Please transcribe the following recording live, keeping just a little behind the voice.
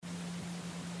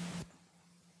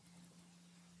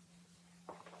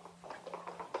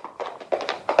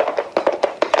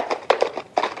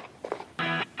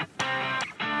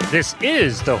This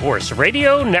is the Horse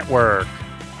Radio Network.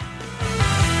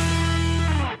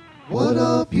 What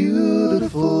a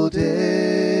beautiful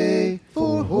day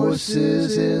for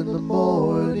horses in the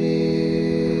morning.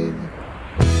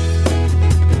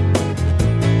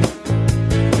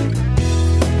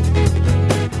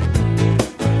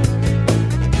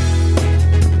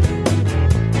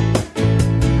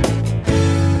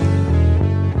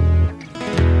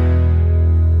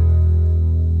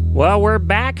 Well, we're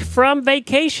back from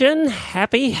vacation.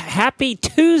 Happy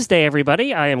Tuesday,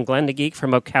 everybody. I am Glenn the Geek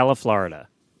from Ocala, Florida.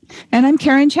 And I'm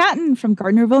Karen Chatton from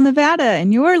Gardnerville, Nevada.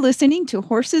 And you are listening to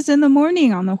Horses in the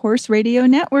Morning on the Horse Radio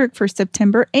Network for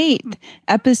September 8th,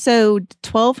 episode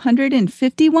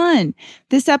 1251.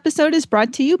 This episode is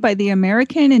brought to you by the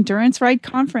American Endurance Ride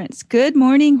Conference. Good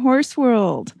morning, Horse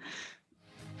World.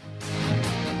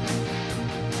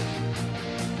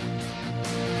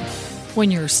 When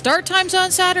your start time's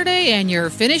on Saturday and your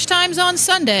finish time's on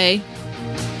Sunday,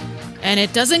 and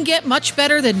it doesn't get much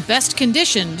better than best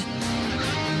conditioned,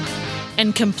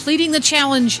 and completing the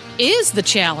challenge is the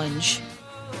challenge,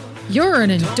 you're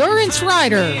an endurance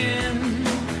rider.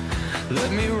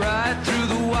 Let me ride through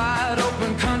the wide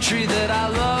open country that I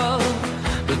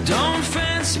love, but don't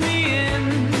fence me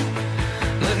in.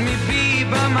 Let me be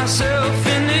by myself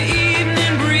in the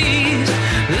evening breeze.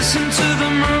 Listen to the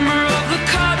murmur of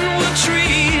the cottonwood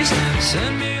trees.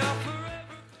 Send me off forever.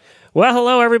 Well,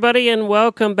 hello, everybody, and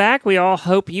welcome back. We all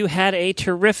hope you had a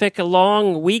terrific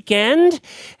long weekend.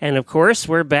 And, of course,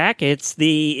 we're back. It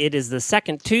is the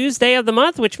second Tuesday of the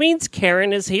month, which means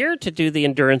Karen is here to do the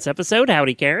endurance episode.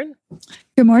 Howdy, Karen.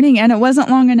 Good morning. And it wasn't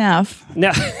long enough.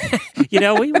 No,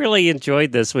 we really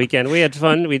enjoyed this weekend. We had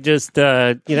fun. We just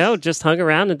hung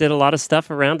around and did a lot of stuff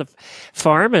around the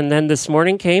farm. And then this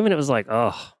morning came and it was like,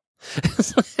 oh,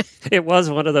 it was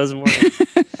one of those mornings.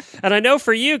 And I know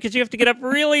for you, because you have to get up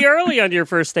really early on your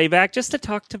first day back just to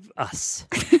talk to us.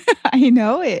 I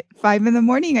know it. 5 in the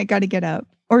morning, I got to get up.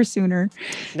 Or sooner,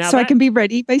 I can be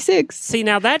ready by 6. See,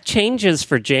 now that changes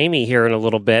for Jamie here in a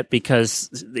little bit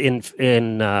because in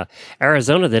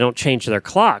Arizona, they don't change their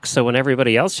clocks. So when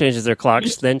everybody else changes their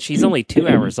clocks, then she's only 2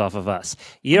 hours off of us.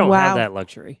 You don't have that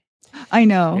luxury. I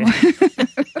know. Yeah.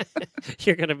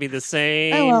 You're going to be the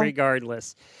same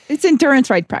regardless. It's endurance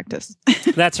ride practice.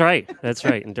 That's right.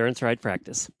 Endurance ride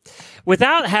practice.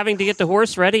 Without having to get the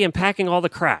horse ready and packing all the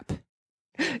crap.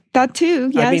 That too,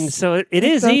 yes. I mean, so it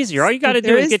is easier. All you got to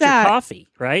do is get your coffee,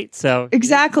 right? So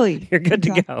exactly. You're good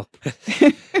to go.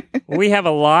 We have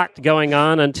a lot going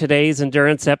on today's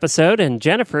endurance episode, and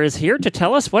Jennifer is here to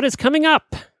tell us what is coming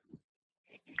up.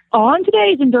 On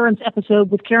today's endurance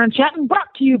episode with Karen Chatton,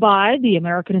 brought to you by the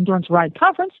American Endurance Ride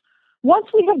Conference, once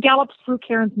we have galloped through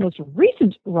Karen's most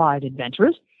recent ride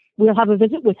adventures, we'll have a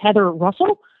visit with Heather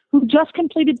Russell, who just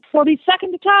completed for the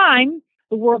second time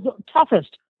the world's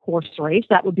toughest horse race.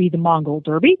 That would be the Mongol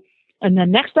Derby. And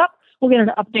then next up, we'll get an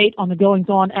update on the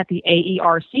goings-on at the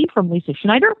AERC from Lisa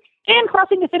Schneider, and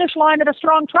crossing the finish line at a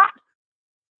strong trot.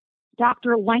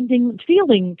 Dr. Langdon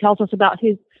Fielding tells us about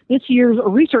this year's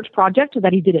research project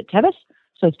that he did at Tevis.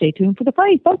 So stay tuned for the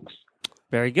fray, folks.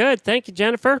 Very good. Thank you,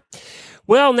 Jennifer.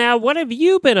 Well, now, what have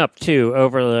you been up to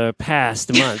over the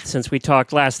past month since we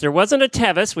talked last? There wasn't a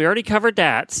Tevis. We already covered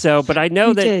that. But I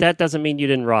know that doesn't mean you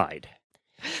didn't ride.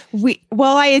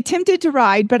 I attempted to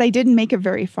ride, but I didn't make it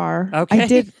very far.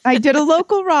 Okay. I did a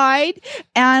local ride,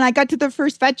 and I got to the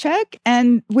first vet check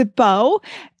and with Bo,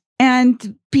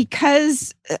 and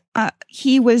because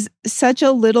he was such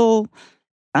a little,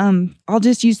 I'll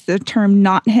just use the term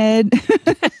knothead.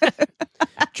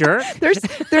 Jerk.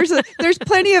 There's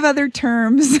plenty of other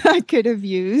terms I could have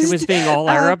used. He was being all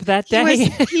Arab that day.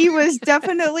 He was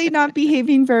definitely not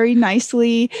behaving very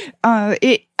nicely.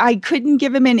 I couldn't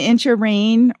give him an inch of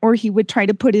rein, or he would try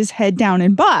to put his head down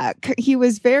and buck. He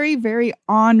was very, very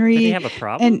ornery. Did he have a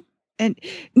problem?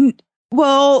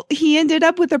 Well, he ended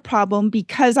up with a problem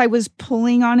because I was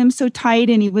pulling on him so tight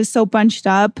and he was so bunched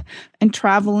up and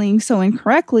traveling so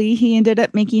incorrectly. He ended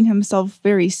up making himself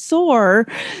very sore.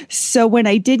 So when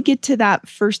I did get to that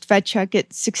first vet check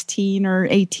at 16 or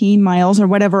 18 miles or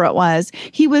whatever it was,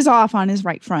 he was off on his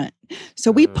right front.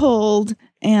 So we pulled,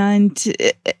 and,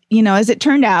 as it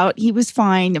turned out, he was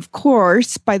fine. Of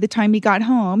course, by the time he got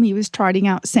home, he was trotting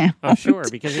out sound. Oh, sure,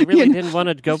 because he really didn't want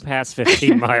to go past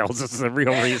 15 miles. This is the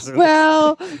real reason.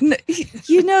 Well,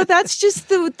 that's just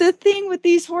the thing with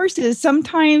these horses.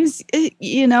 Sometimes,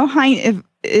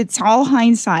 it's all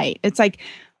hindsight. It's like,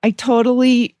 I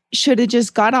totally should have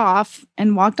just got off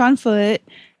and walked on foot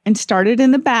and started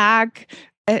in the back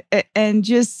and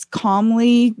just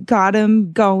calmly got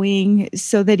him going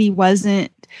so that he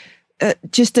wasn't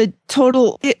just a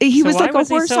total. He So was why like a was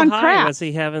he horse so on high? crack. Was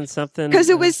he having something? Because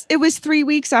it was 3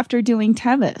 weeks after doing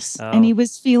Tevis, Oh. and he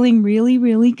was feeling really,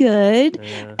 really good,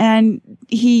 Yeah. and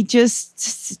he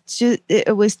just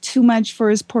it was too much for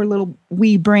his poor little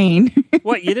wee brain.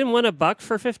 What, you didn't want a buck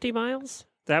for 50 miles?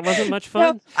 That wasn't much No,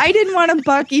 fun? I didn't want a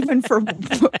buck even for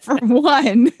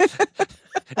one.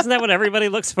 Isn't that what everybody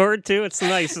looks forward to? It's a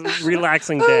nice,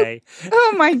 relaxing day.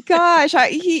 Oh my gosh!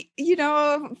 I've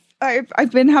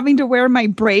been having to wear my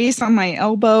brace on my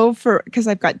elbow because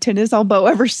I've got tennis elbow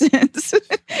ever since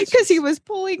because he was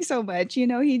pulling so much.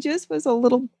 He just was a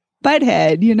little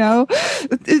butthead.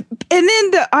 And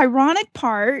then the ironic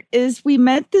part is we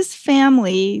met this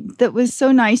family that was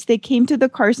so nice. They came to the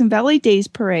Carson Valley Days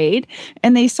Parade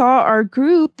and they saw our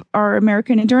group, our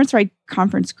American Endurance Ride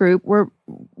Conference group.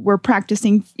 We're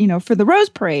practicing, for the Rose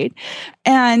Parade,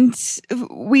 and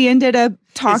we ended up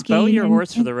talking. Is Bo your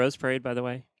horse for the Rose Parade, by the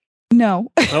way?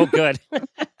 No. Oh, good.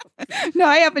 No,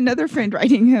 I have another friend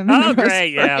riding him. Oh,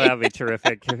 great. Yeah, that'd be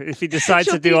terrific. If he decides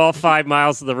to do all 5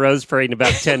 miles of the Rose Parade in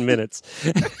about 10 minutes.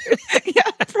 Yeah,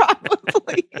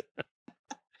 probably.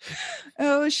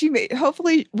 Oh,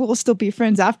 hopefully we'll still be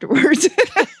friends afterwards.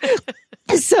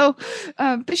 So,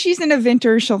 but she's an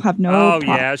eventer. She'll have no problem.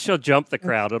 Yeah, she'll jump the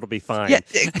crowd. It'll be fine. Yeah,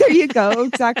 there you go.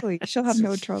 Exactly. She'll have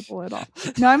no trouble at all.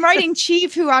 No, I'm riding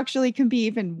Chief, who actually can be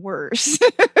even worse.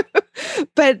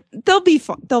 But they'll be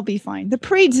fine. The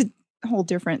parade's a whole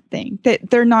different thing.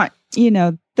 They're not,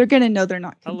 they're going to know they're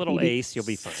not competing. A little ace, you'll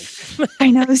be fine.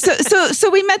 I know. So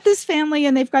we met this family,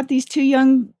 and they've got these 2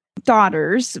 young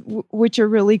daughters, which are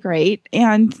really great.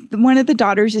 And one of the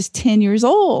daughters is 10 years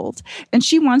old, and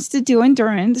she wants to do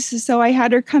endurance. So I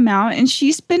had her come out, and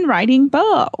she's been riding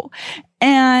Bo.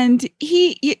 And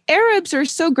Arabs are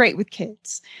so great with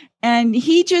kids, and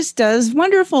he just does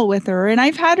wonderful with her. And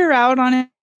I've had her out on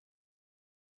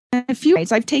a few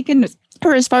rides. I've taken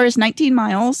her as far as 19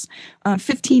 miles,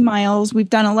 15 miles. We've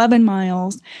done 11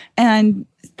 miles, and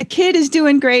the kid is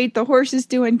doing great. The horse is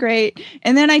doing great.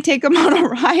 And then I take him on a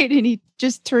ride, and he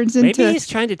just turns into... Maybe he's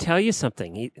trying to tell you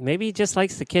something. Maybe he just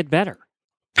likes the kid better.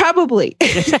 Probably.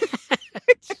 It's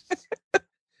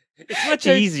much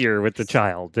easier with the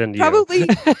child than you. Probably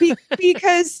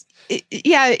because,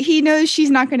 he knows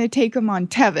she's not going to take him on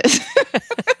Tevis.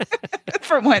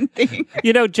 For one thing.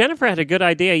 Jennifer had a good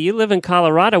idea. You live in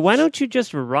Colorado. Why don't you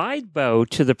just ride Bo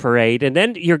to the parade, and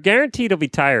then you're guaranteed he'll be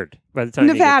tired by the time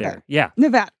Nevada. you get there. Yeah.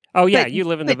 Nevada. Oh, yeah, you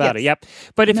live in Nevada. Yes. Yep.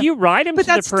 But if you ride him to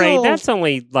the parade, still... that's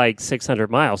only like 600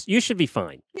 miles. You should be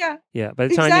fine. Yeah. Yeah, by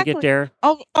the time you get there.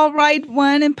 I'll ride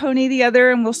one and pony the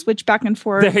other, and we'll switch back and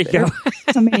forth. There you go.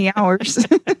 So many hours.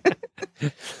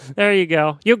 There you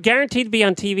go. You're guaranteed to be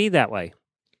on TV that way.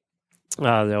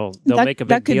 They'll make a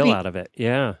big deal out of it.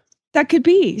 Yeah. That could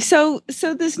be. So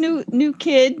this new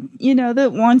kid,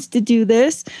 that wants to do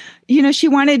this, she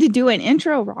wanted to do an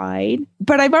intro ride,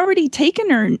 but I've already taken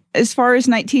her as far as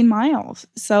 19 miles.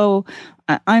 So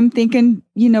I'm thinking,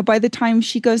 by the time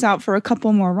she goes out for a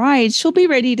couple more rides, she'll be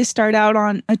ready to start out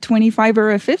on a 25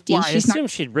 or a 50. Well, I assume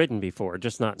she'd ridden before,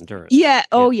 just not endurance. Yeah.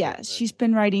 Oh, yeah. She's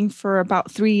been riding for about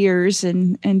 3 years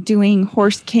and doing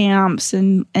horse camps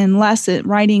and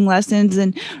riding lessons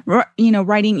and,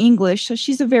 riding English. So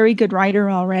she's a very good rider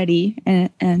already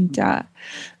and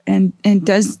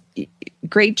does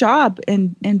great job.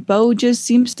 And Bo just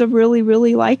seems to really,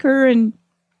 really like her. And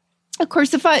of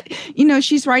course, if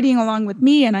she's riding along with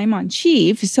me and I'm on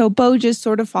Chief, so Bo just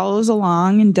sort of follows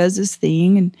along and does his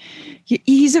thing. And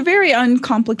he's a very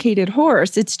uncomplicated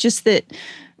horse. It's just that,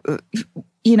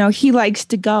 he likes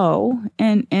to go,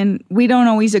 and we don't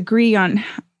always agree on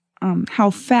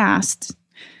how fast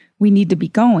we need to be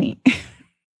going.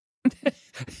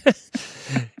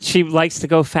 She likes to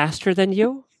go faster than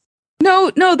you?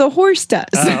 No, the horse does.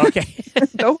 Oh, okay.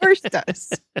 The horse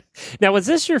does. Now, was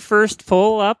this your first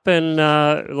pull up in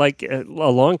a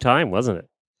long time, wasn't it?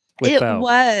 It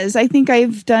was. I think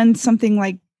I've done something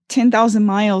like 10,000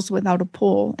 miles without a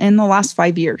pull in the last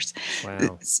 5 years.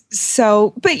 Wow.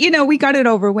 So, but we got it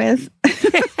over with.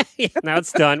 Yeah, now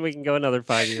it's done. We can go another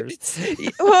 5 years.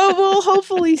 well,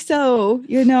 hopefully so,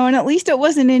 and at least it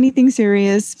wasn't anything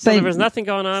serious. So but there was nothing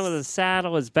going on with his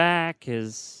saddle, his back,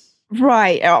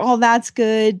 Right. All that's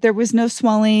good. There was no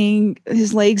swelling.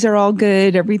 His legs are all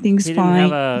good. Everything's fine. He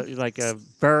didn't have a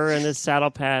burr in his saddle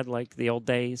pad like the old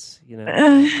days,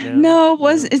 No,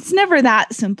 it's never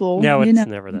that simple. No, it's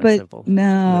never that simple.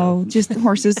 No, just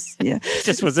horses. Yeah.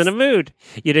 Just was in a mood.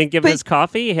 You didn't give him his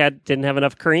coffee. He didn't have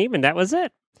enough cream, and that was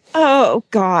it. Oh,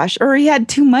 gosh. Or he had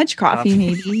too much coffee.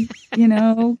 Maybe,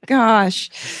 gosh.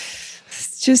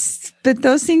 It's just, but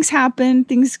those things happen.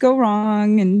 Things go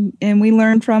wrong, and we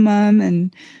learn from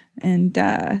them. And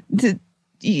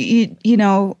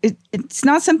it's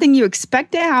not something you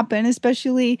expect to happen,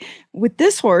 especially with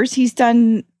this horse. He's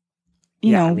done,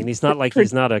 I mean, he's not like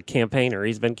he's not a campaigner.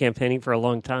 He's been campaigning for a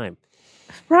long time.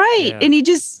 Right. Yeah. And he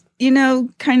just,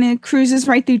 kind of cruises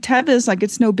right through Tevis like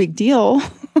it's no big deal.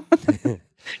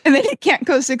 And then he can't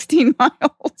go 16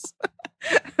 miles.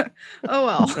 Oh,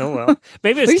 well.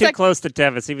 Maybe it was too close to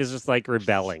Tevis. He was just like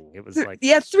rebelling. It was like...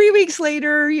 Yeah, 3 weeks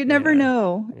later, you never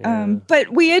know. Yeah.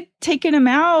 But we had taken him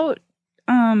out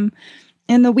in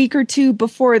the week or two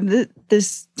before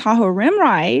this Tahoe Rim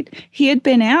ride. He had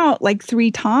been out like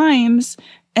 3 times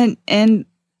and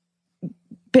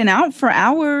been out for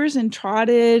hours and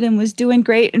trotted and was doing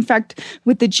great. In fact,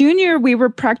 with the junior, we were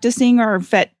practicing our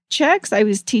vet checks. I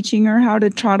was teaching her how to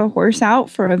trot a horse out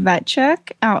for a vet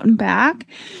check out and back.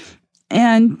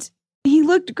 And he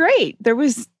looked great. There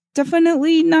was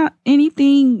definitely not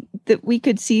anything that we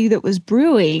could see that was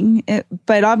brewing,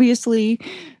 but obviously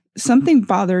something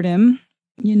bothered him.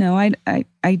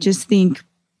 I just think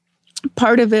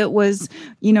part of it was,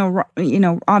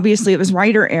 obviously it was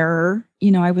rider error.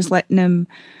 I was letting him,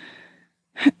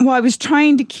 I was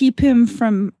trying to keep him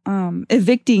from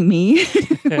evicting me.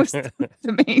 Was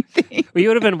the main thing. Well, you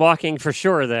would have been walking for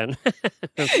sure then.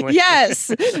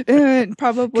 Yes,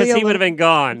 probably. Because he would have been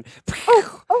gone.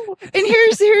 Oh, and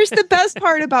here's the best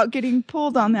part about getting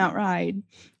pulled on that ride.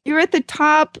 You're at the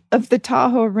top of the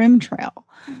Tahoe Rim Trail.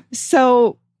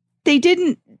 So they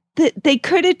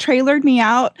could have trailered me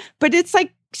out, but it's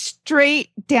like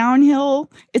straight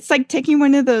downhill. It's like taking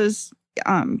one of those,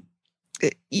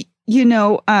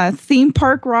 theme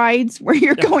park rides where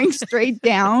you're going straight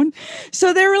down.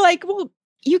 So they were like, well,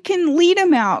 you can lead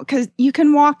him out because you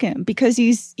can walk him because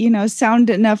he's, sound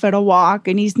enough at a walk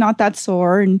and he's not that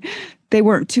sore. And they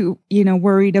weren't too,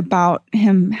 worried about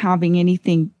him having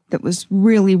anything that was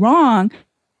really wrong.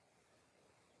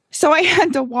 So I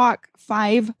had to walk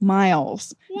 5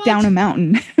 miles down a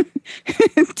mountain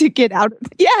to get out of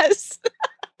it. Yes.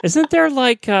 Isn't there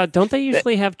like, don't they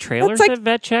usually have trailers at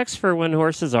vet checks for when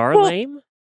horses are lame?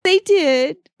 They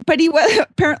did, but he wasn't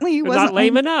not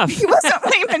lame enough. He wasn't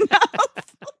lame enough.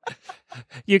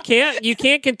 You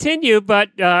can't continue, but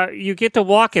you get to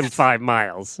walk him 5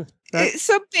 miles.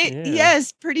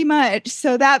 Yes, pretty much.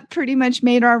 So that pretty much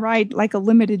made our ride like a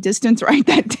limited distance ride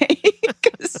that day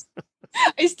because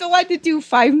I still had to do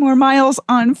 5 more miles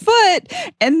on foot,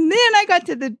 and then I got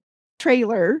to the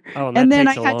trailer, and then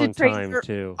I had to trailer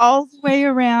all the way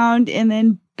around, and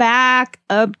then back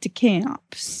up to camp.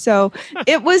 So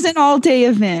it was an all-day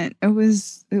event. It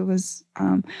was.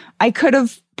 I could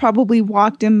have probably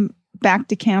walked him back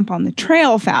to camp on the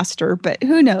trail faster, but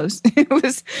who knows? It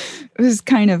was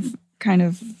kind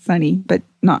of funny, but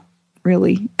not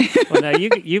really. Well, now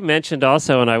you mentioned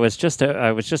also, and I was just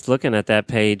looking at that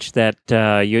page that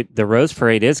the Rose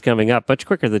Parade is coming up much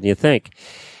quicker than you think,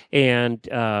 and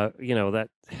that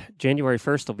January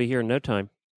 1st will be here in no time.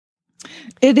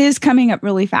 It is coming up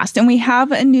really fast, and we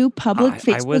have a new public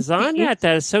Facebook. I was on page. that.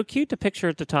 That is so cute. The picture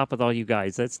at the top with all you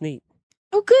guys. That's neat.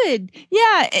 Oh, good.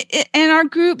 Yeah,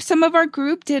 and some of our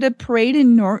group did a parade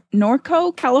in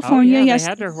Norco, California. They yesterday.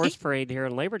 had their horse parade here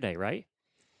on Labor Day, right?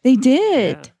 They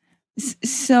did. Yeah.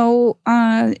 So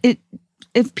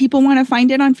if people want to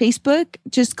find it on Facebook,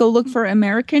 just go look for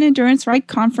American Endurance Ride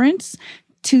Conference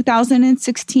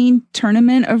 2016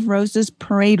 Tournament of Roses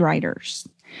Parade Riders.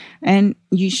 And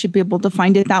you should be able to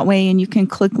find it that way, and you can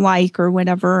click like or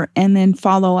whatever and then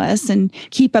follow us and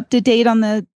keep up to date on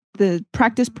the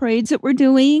practice parades that we're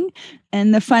doing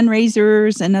and the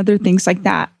fundraisers and other things like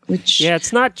that.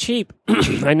 It's not cheap.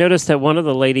 I noticed that one of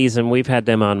the ladies, and we've had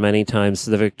them on many times,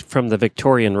 from the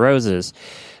Victorian Roses,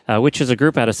 which is a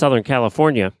group out of Southern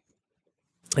California.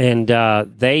 And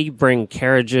they bring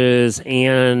carriages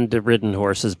and ridden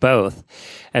horses both.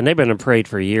 And they've been in parade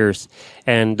for years.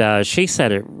 And she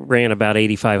said it ran about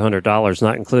 $8,500,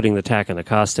 not including the tack and the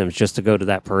costumes, just to go to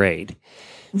that parade.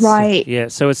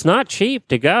 Right. So it's not cheap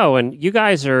to go. And you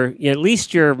guys are, at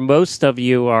least most of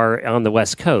you are on the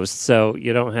West Coast. So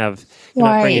you're not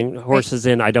bringing horses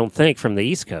in, I don't think, from the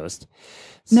East Coast.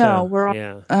 No,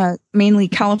 we're mainly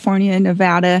California and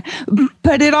Nevada,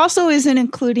 but it also isn't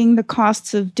including the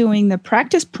costs of doing the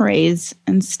practice parades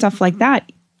and stuff like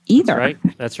that either.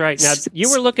 That's right. Now, you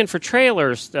were looking for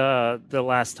trailers the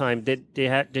last time. Did you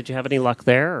have any luck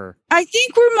there? Or? I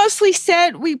think we're mostly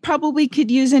set. We probably could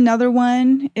use another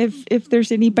one if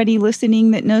there's anybody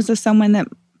listening that knows of someone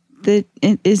that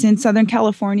is in Southern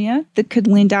California that could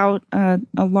lend out a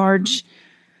large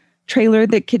trailer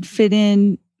that could fit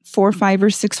in 4, 5, or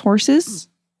 6 horses.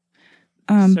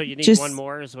 So you need one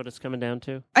more is what it's coming down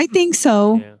to? I think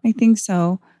so. Yeah. I think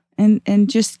so. and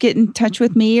just get in touch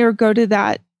with me or go to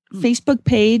that Facebook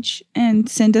page and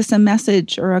send us a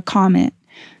message or a comment.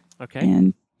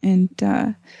 Okay.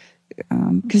 And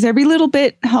because every little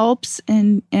bit helps,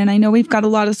 and I know we've got a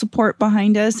lot of support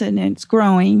behind us, and it's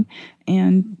growing,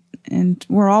 and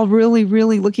we're all really,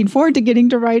 really looking forward to getting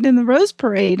to ride in the Rose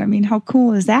Parade. I mean, how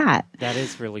cool is that? That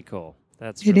is really cool.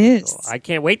 It really is. Cool. I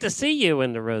can't wait to see you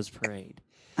in the Rose Parade.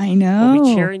 I know. We'll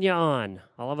be cheering you on.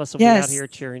 All of us will be out here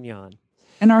cheering you on.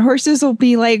 And our horses will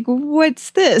be like,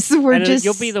 "What's this?"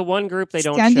 You'll be the one group they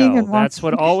don't show. That's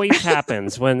what always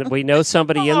happens when we know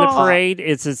somebody in the parade.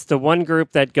 It's the one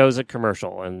group that goes a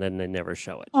commercial, and then they never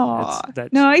show it.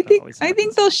 No, I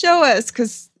think they'll show us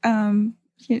because,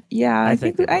 I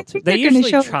think they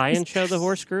usually try and show the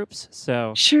horse groups.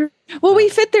 So sure. Well, we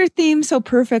fit their theme so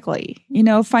perfectly.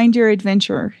 Find your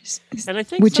adventure. And I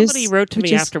think somebody wrote to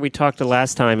me after we talked the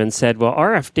last time and said, "Well,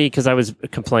 RFD," because I was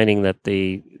complaining that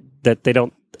they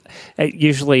don't.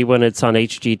 Usually when it's on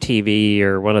HGTV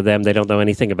or one of them, they don't know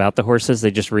anything about the horses.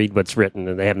 They just read what's written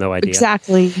and they have no idea.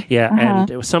 Exactly. Yeah.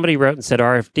 And somebody wrote and said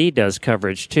RFD does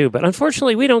coverage too. But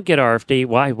unfortunately, we don't get RFD.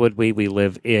 Why would we? We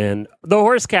live in the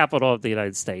horse capital of the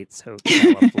United States,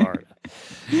 Ocala, Florida.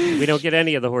 We don't get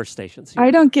any of the horse stations here.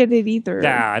 I don't get it either.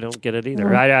 Nah, I don't get it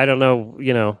either. I don't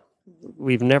know,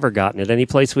 we've never gotten it any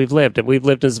place we've lived. And we've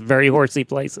lived in very horsey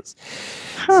places.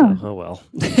 Huh. So, oh well.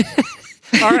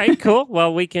 All right, cool.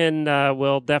 Well,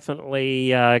 we'll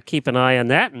definitely keep an eye on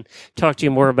that and talk to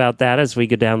you more about that as we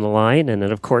go down the line. And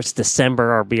then, of course,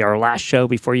 December will be our last show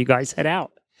before you guys head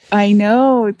out. I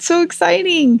know. It's so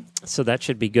exciting. So that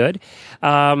should be good.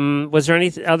 Was there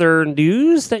any other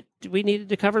news that we needed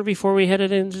to cover before we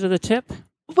headed into the tip?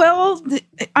 Well,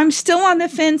 I'm still on the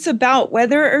fence about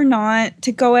whether or not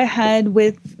to go ahead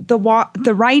with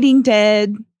the Riding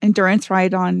Dead endurance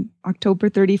ride on October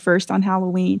 31st on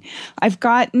Halloween. I've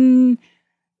gotten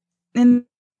in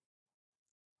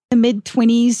the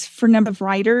mid-20s for number of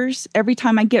riders. Every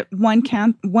time I get one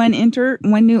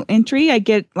new entry, I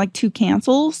get like 2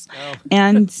 cancels. Oh.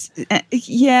 And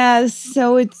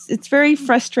so it's very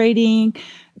frustrating.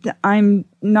 I'm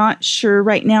not sure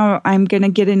right now I'm going to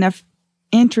get enough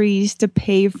entries to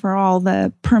pay for all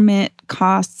the permit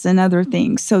costs and other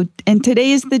things. So, and today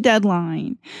is the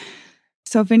deadline.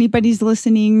 So if anybody's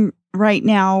listening right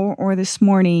now or this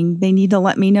morning, they need to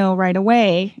let me know right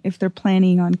away if they're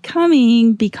planning on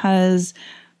coming, because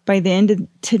by the end of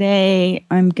today,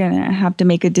 I'm going to have to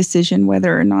make a decision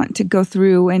whether or not to go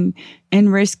through and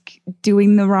risk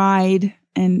doing the ride.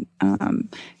 And,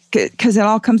 cause it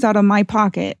all comes out of my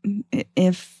pocket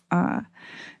if I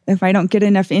don't get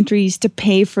enough entries to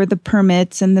pay for the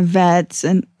permits and the vets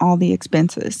and all the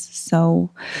expenses.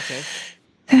 So,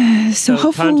 so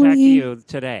hopefully contact you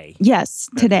today. Yes,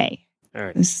 today. All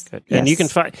right, good. Yes. And you can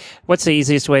find. What's the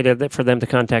easiest way for them to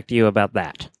contact you about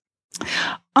that?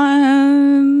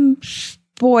 Just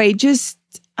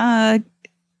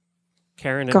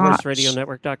Karen at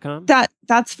horseradionetwork.com.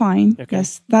 That's fine. Okay.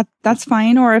 Yes, that's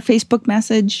fine. Or a Facebook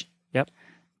message. Yep.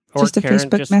 Or just Karen, a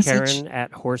Facebook message. Karen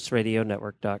at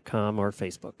horseradionetwork.com or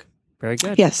Facebook. Very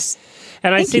good. Yes.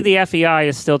 And I see the FEI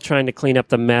is still trying to clean up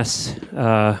the mess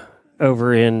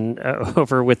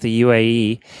over with the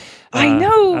UAE. I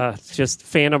know. Just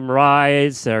phantom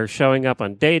rides are showing up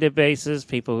on databases.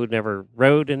 People who never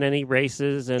rode in any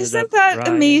races. Isn't that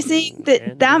amazing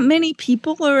that many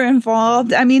people are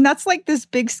involved? I mean, that's like this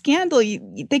big scandal.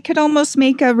 They could almost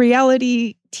make a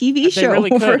reality TV show. They really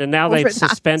could. And now they've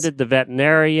suspended the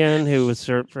veterinarian who was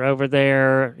over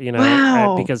there,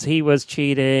 because he was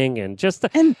cheating. And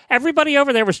everybody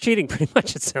over there was cheating, pretty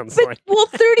much, it sounds like. Well,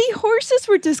 30 horses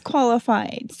were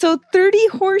disqualified. So 30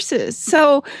 horses.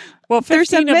 So... Well,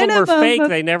 15 of them were fake.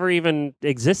 They never even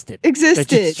existed. They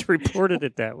just reported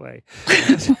it that way.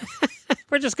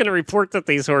 We're just going to report that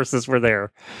these horses were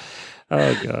there.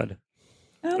 Oh, God.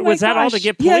 Was that all to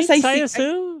get points, yes, I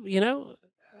assume? To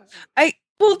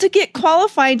get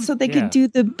qualified so they could do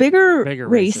the bigger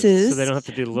races. So they don't have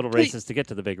to do the little races to get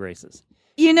to the big races.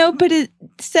 But it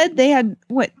said they had,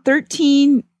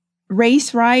 13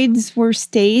 race rides were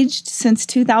staged since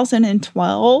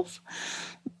 2012.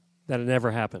 That had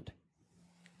never happened.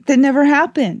 That never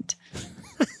happened.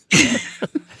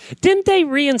 Didn't they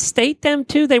reinstate them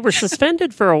too? They were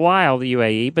suspended for a while, the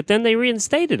UAE, but then they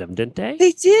reinstated them, didn't they?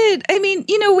 They did. I mean,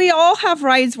 we all have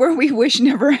rides where we wish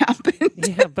never happened.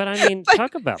 Yeah, but I mean,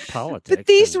 talk about politics. But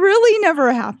these really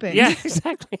never happened. Yeah,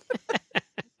 exactly.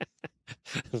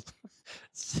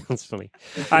 That's funny.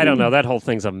 I don't know. That whole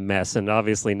thing's a mess, and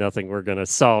obviously nothing we're going to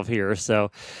solve here.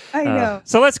 So, I know.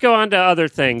 So let's go on to other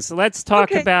things. Let's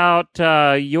talk about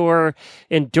your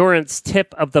endurance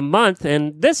tip of the month.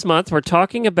 And this month, we're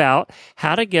talking about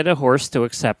how to get a horse to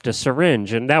accept a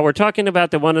syringe. And now we're talking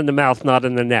about the one in the mouth, not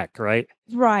in the neck, right?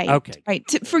 Right. Okay.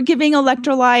 Right. For giving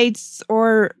electrolytes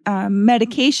or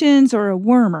medications or a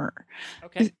wormer.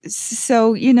 Okay.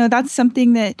 So, that's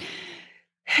something that,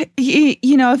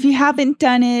 if you haven't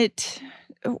done it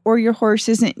or your horse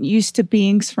isn't used to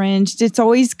being syringed, it's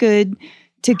always good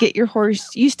to get your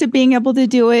horse used to being able to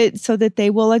do it so that they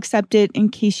will accept it in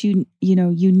case you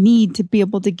need to be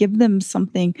able to give them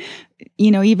something,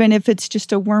 even if it's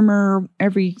just a wormer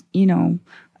every,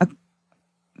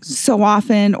 so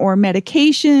often, or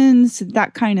medications,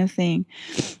 that kind of thing.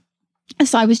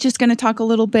 So I was just going to talk a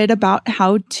little bit about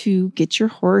how to get your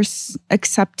horse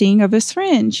accepting of a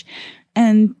syringe.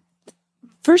 And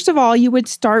first of all, you would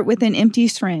start with an empty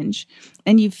syringe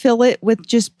and you fill it with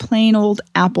just plain old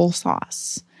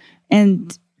applesauce.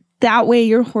 And that way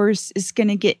your horse is going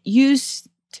to get used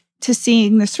to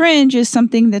seeing the syringe as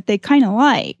something that they kind of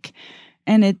like.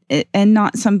 And and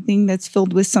not something that's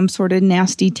filled with some sort of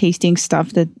nasty tasting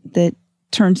stuff that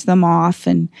turns them off.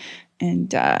 And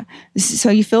so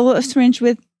you fill a syringe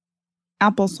with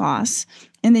applesauce,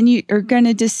 and then you are going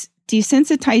to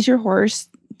desensitize your horse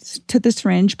to the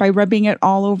syringe by rubbing it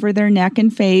all over their neck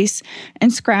and face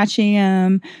and scratching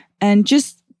them, and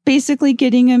just basically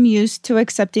getting them used to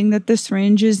accepting that the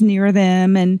syringe is near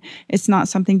them and it's not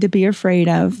something to be afraid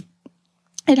of.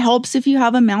 It helps if you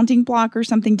have a mounting block or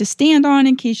something to stand on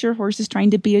in case your horse is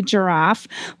trying to be a giraffe,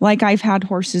 like I've had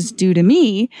horses do to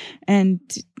me, and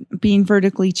being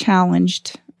vertically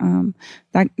challenged.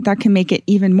 That can make it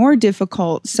even more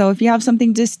difficult. So if you have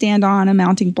something to stand on, a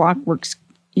mounting block works,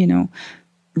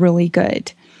 really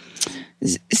good.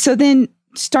 So then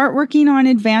start working on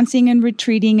advancing and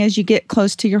retreating as you get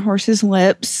close to your horse's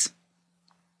lips,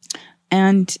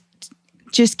 and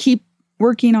just keep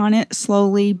working on it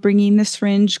slowly, bringing the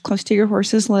syringe close to your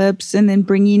horse's lips and then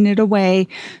bringing it away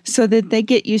so that they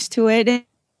get used to it. And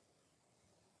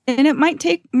it might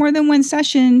take more than one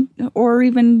session or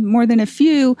even more than a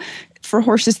few for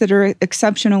horses that are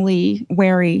exceptionally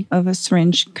wary of a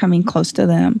syringe coming close to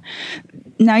them.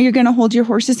 Now you're going to hold your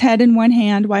horse's head in one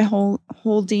hand while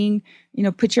holding,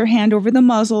 put your hand over the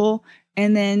muzzle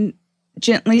and then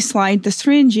gently slide the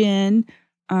syringe in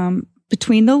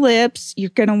between the lips. You're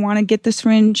going to want to get the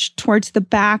syringe towards the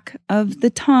back of the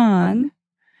tongue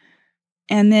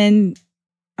and then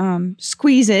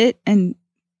squeeze it and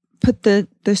put the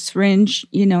syringe,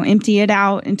 empty it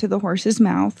out into the horse's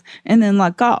mouth and then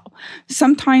let go.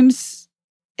 Sometimes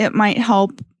it might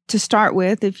help to start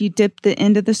with if you dip the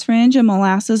end of the syringe in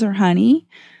molasses or honey,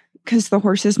 because the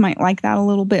horses might like that a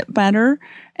little bit better.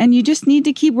 And you just need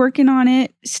to keep working on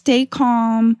it. Stay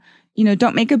calm.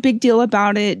 Don't make a big deal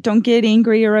about it. Don't get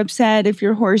angry or upset if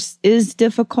your horse is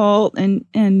difficult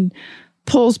and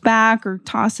pulls back or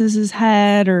tosses his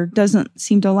head or doesn't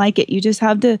seem to like it. You just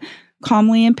have to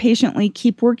calmly and patiently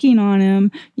keep working on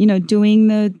him,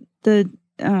 doing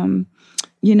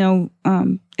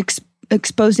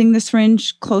exposing the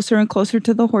syringe closer and closer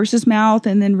to the horse's mouth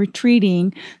and then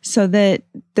retreating so that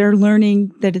they're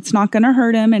learning that it's not going to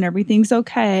hurt him and everything's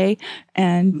okay.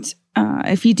 And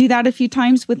if you do that a few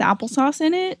times with applesauce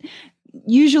in it,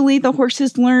 usually the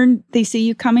horses learn, they see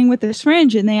you coming with a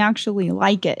syringe and they actually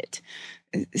like it.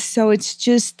 So it's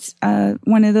just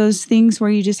one of those things where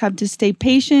you just have to stay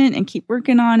patient and keep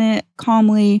working on it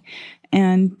calmly.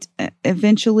 And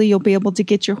eventually you'll be able to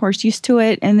get your horse used to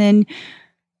it. And then,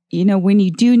 when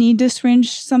you do need to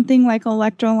syringe something like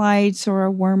electrolytes or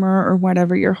a wormer or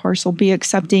whatever, your horse will be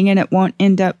accepting and it won't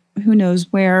end up who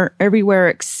knows where, everywhere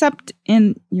except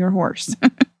in your horse.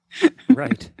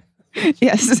 Right.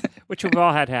 Yes. Which we've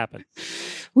all had happen.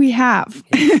 We have.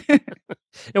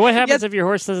 And what happens if your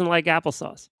horse doesn't like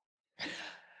applesauce?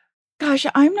 Gosh,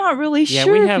 I'm not really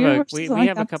sure. We have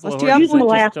a couple of horses.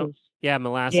 Molasses. Yeah,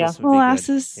 molasses. Yeah. Would be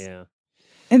Molasses. good. Yeah.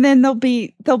 And then they'll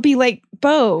be like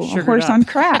Bo, a horse on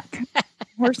crack.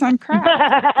 Horse on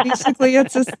crack. Basically,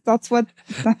 that's what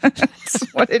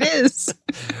it is.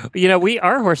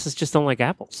 Our horses just don't like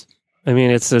apples. I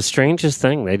mean, it's the strangest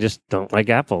thing. They just don't like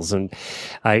apples. And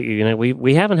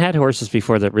we haven't had horses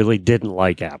before that really didn't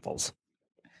like apples.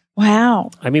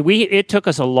 Wow. I mean, it took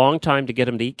us a long time to get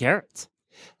them to eat carrots.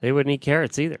 They wouldn't eat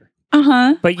carrots either.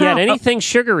 Uh-huh. But yet anything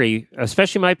sugary,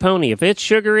 especially my pony, if it's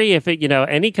sugary, if it,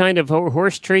 any kind of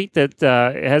horse treat that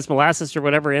has molasses or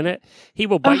whatever in it, he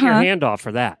will bite your hand off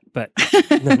for that. But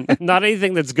not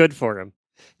anything that's good for him.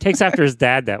 Takes after his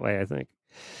dad that way, I think.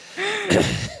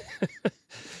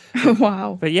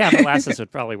 Wow. But yeah, molasses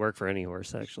would probably work for any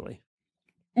horse, actually.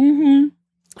 Mm-hmm.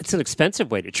 It's an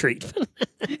expensive way to treat.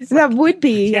 That would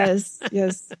be, Yeah.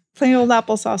 yes. Plain old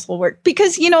applesauce will work.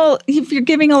 Because, if you're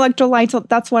giving electrolytes,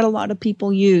 that's what a lot of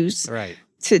people use Right.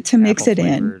 to mix it in.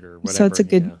 Apple-flavored or So it's a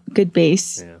whatever, good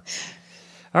base. Yeah.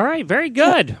 All right, very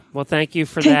good. Well, thank you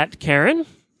for that, Karen.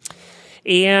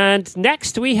 And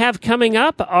next we have coming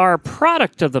up our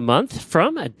product of the month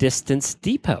from a Distance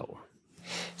Depot.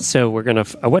 So we're going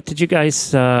to, what did you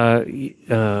guys, let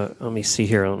me see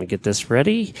here. Let me get this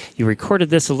ready. You recorded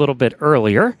this a little bit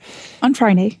earlier. On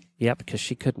Friday. Yeah, because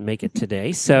she couldn't make it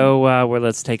today. So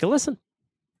let's take a listen.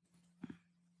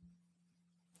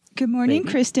 Good morning,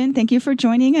 Kristen. Thank you for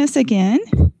joining us again.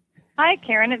 Hi,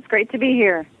 Karen. It's great to be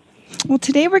here. Well,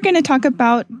 today we're going to talk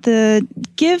about the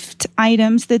gift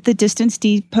items that the Distance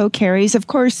Depot carries. Of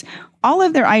course, all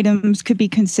of their items could be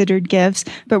considered gifts,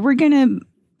 but we're going to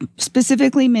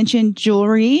specifically mention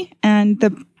jewelry and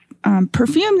the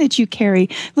perfume that you carry.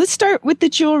 Let's start with the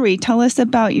jewelry. Tell us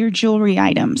about your jewelry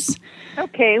items.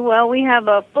 Okay, well, we have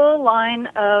a full line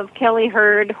of Kelly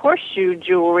Hurd horseshoe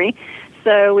jewelry.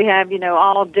 So we have,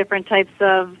 all different types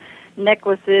of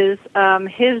necklaces.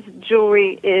 His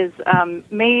jewelry is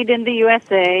made in the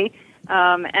USA,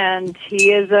 and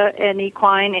he is an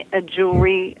equine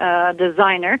jewelry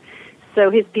designer.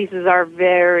 So his pieces are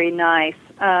very nice.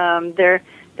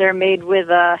 They're made with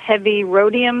a heavy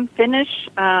rhodium finish,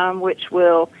 which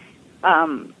will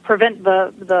prevent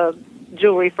the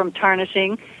jewelry from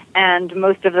tarnishing. And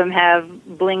most of them have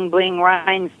bling bling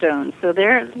rhinestones, so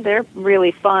they're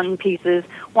really fun pieces.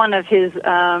 One of his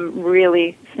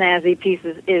really snazzy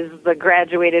pieces is the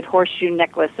graduated horseshoe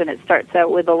necklace, and it starts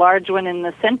out with a large one in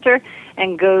the center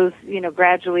and goes,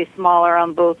 gradually smaller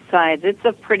on both sides. It's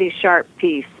a pretty sharp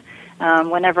piece.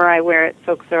 Whenever I wear it,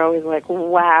 folks are always like,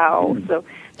 "Wow!" So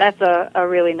that's a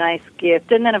really nice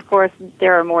gift. And then, of course,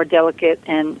 there are more delicate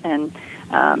and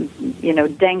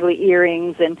dangly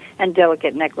earrings and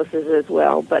delicate necklaces as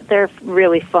well. But they're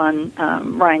really fun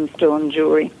rhinestone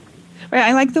jewelry. Right,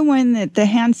 I like the one that the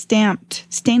hand-stamped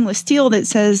stainless steel that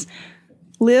says,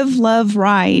 "Live, Love,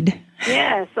 Ride."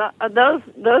 Yes,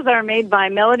 those are made by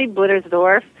Melody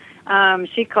Blittersdorf.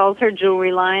 She calls her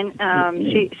jewelry line.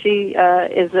 She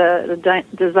is a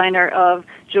designer of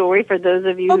jewelry. For those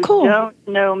of you who don't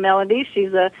know Melody,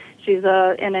 she's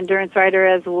an endurance rider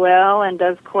as well and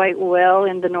does quite well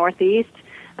in the Northeast.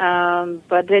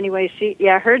 But anyway,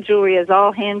 her jewelry is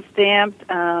all hand stamped.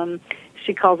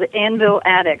 She calls it Anvil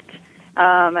Addict.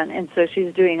 And so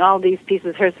she's doing all these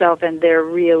pieces herself, and they're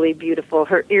really beautiful.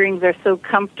 Her earrings are so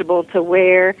comfortable to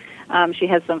wear. She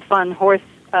has some fun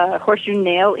horseshoe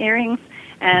nail earrings,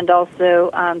 and also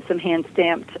some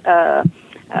hand-stamped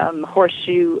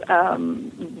horseshoe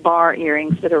bar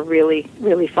earrings that are really,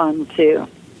 really fun, too.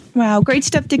 Wow, great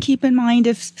stuff to keep in mind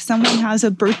if someone has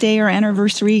a birthday or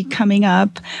anniversary coming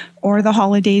up or the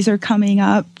holidays are coming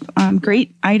up.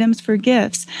 Great items for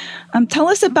gifts. Tell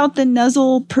us about the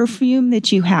Nuzzle perfume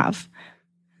that you have.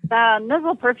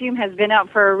 Nuzzle perfume has been out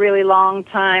for a really long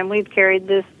time. We've carried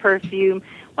this perfume.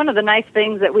 One of the nice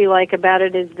things that we like about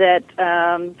it is that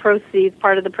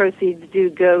part of the proceeds do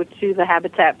go to the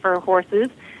Habitat for Horses,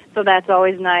 so that's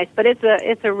always nice. But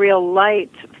it's a real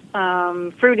light,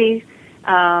 fruity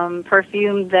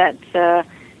perfume that,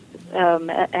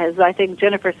 as I think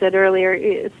Jennifer said earlier,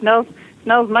 it smells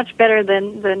much better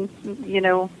than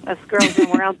us girls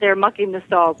when we're out there mucking the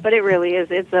stalls. But it really is.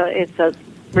 It's a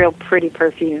real pretty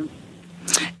perfume.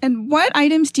 And what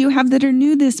items do you have that are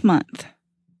new this month?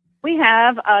 We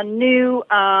have a new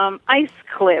ice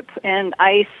clip, and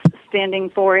ice standing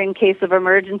for in case of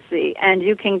emergency. And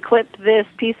you can clip this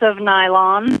piece of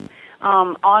nylon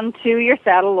onto your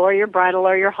saddle or your bridle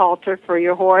or your halter for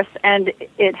your horse, and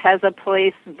it has a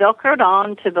place velcroed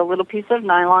on to the little piece of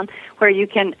nylon where you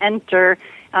can enter,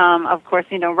 of course,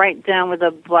 write down with a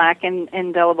black and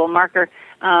indelible marker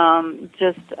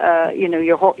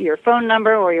your phone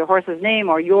number or your horse's name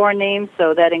or your name,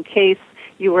 so that in case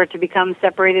you were to become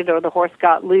separated or the horse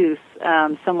got loose,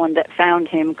 someone that found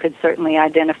him could certainly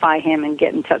identify him and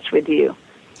get in touch with you.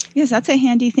 Yes, that's a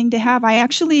handy thing to have. I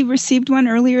actually received one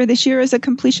earlier this year as a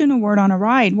completion award on a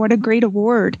ride. What a great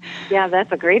award. Yeah, that's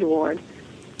a great award.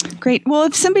 Great. Well,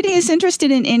 if somebody is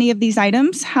interested in any of these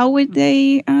items, how would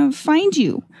they find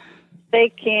you? They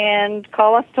can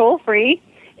call us toll-free,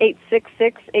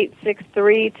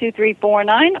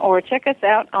 866-863-2349, or check us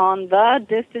out on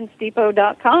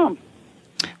thedistancedepot.com.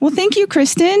 Well, thank you,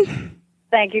 Kristen.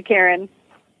 Thank you, Karen.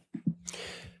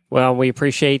 Well, we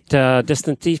appreciate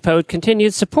Distant Depot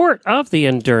continued support of the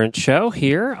Endurance Show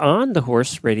here on the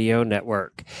Horse Radio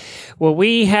Network. Well,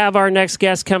 we have our next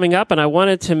guest coming up, and I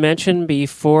wanted to mention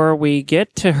before we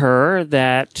get to her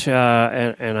that,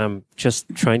 and I'm just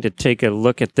trying to take a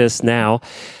look at this now.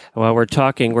 While we're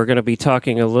talking, we're going to be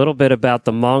talking a little bit about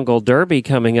the Mongol Derby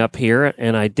coming up here,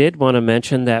 and I did want to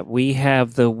mention that we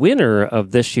have the winner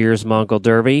of this year's Mongol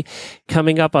Derby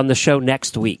coming up on the show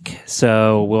next week.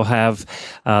 So we'll have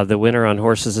the winner on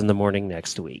Horses in the Morning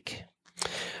next week.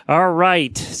 All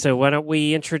right, so why don't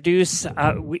we introduce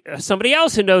somebody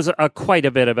else who knows quite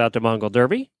a bit about the Mongol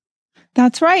Derby?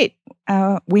 That's right.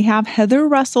 We have Heather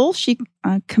Russell. She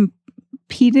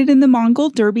competed in the Mongol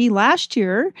Derby last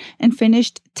year and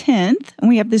finished 10th. And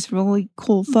we have this really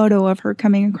cool photo of her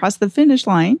coming across the finish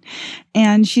line.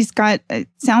 And she's got, it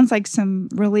sounds like some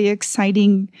really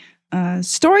exciting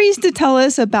stories to tell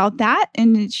us about that.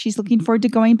 And she's looking forward to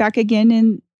going back again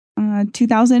in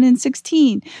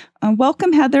 2016.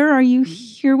 Welcome, Heather. Are you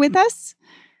here with us?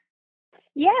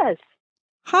 Yes.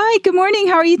 Hi, good morning.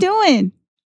 How are you doing?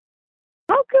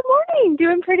 Oh, good morning.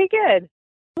 Doing pretty good.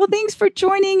 Well, thanks for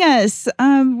joining us.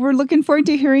 We're looking forward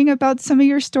to hearing about some of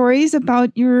your stories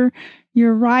about your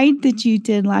ride that you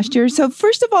did last year. So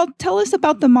first of all, tell us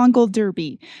about the Mongol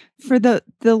Derby for the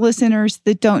listeners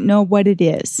that don't know what it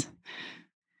is.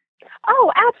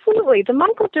 Oh, absolutely. The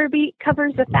Mongol Derby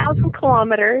covers 1,000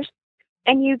 kilometers,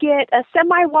 and you get a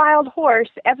semi-wild horse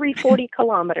every 40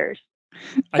 kilometers.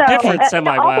 A different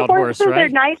semi-wild horse, right? They're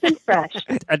nice and fresh.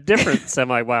 A different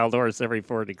semi-wild horse every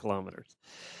 40 kilometers.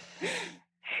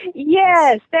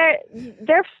 Yes,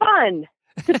 they're fun,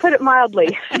 to put it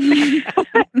mildly.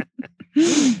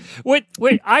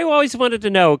 Wait, I always wanted to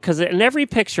know, because in every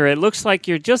picture, it looks like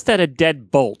you're just at a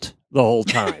dead bolt the whole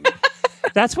time.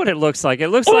 That's what it looks like. It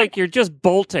looks like you're just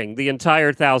bolting the entire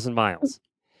 1,000 miles.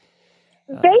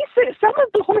 Some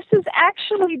of the horses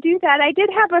actually do that. I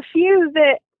did have a few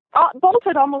that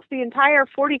bolted almost the entire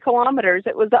 40 kilometers.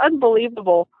 It was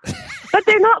unbelievable. But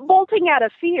they're not bolting out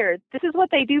of fear. This is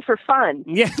what they do for fun.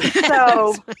 Yeah.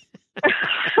 So,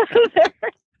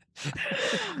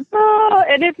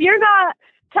 and if you're not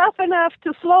tough enough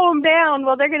to slow them down,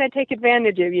 well, they're going to take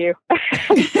advantage of you.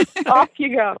 Off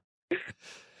you go.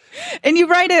 And you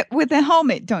ride it with a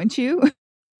helmet, don't you?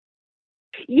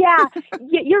 Yeah,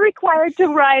 you're required to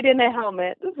ride in a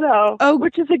helmet,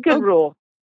 which is a good rule.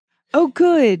 Oh,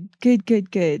 good.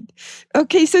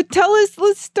 Okay, so tell us,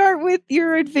 let's start with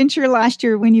your adventure last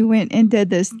year when you went and did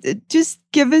this. Just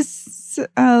give us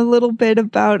a little bit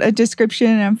about a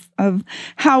description of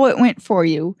how it went for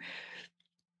you.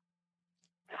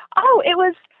 Oh, it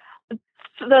was,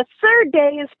 the third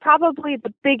day is probably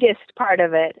the biggest part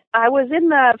of it. I was in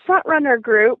the front runner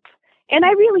group, and I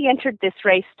really entered this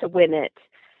race to win it.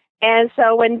 And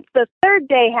so when the third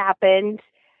day happened,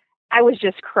 I was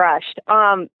just crushed.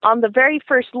 On the very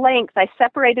first length, I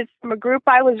separated from a group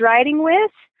I was riding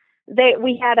with.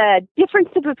 We had a difference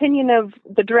of opinion of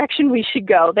the direction we should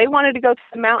go. They wanted to go to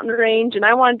the mountain range, and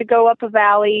I wanted to go up a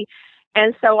valley.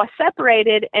 And so I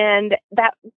separated, and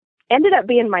that ended up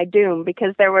being my doom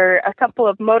because there were a couple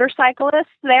of motorcyclists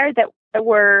there that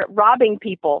were robbing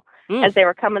people as they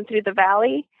were coming through the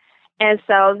valley. And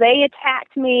so they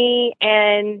attacked me,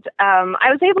 and I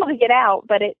was able to get out,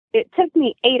 but it took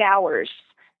me 8 hours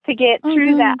to get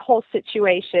through that whole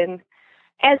situation.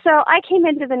 And so I came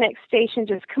into the next station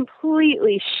just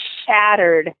completely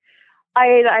shattered.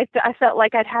 I felt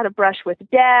like I'd had a brush with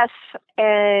death,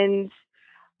 and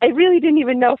I really didn't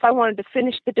even know if I wanted to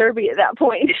finish the Derby at that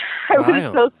point. I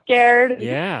was so scared.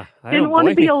 Yeah. Didn't want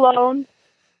to be alone.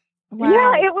 Wow.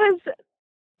 Yeah, it was...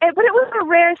 But it was a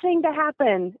rare thing to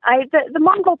happen. The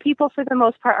Mongol people, for the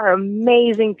most part, are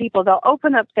amazing people. They'll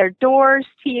open up their doors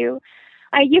to you.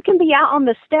 You can be out on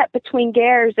the steppe between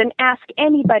gares and ask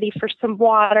anybody for some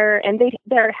water, and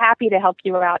they're happy to help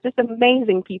you out. Just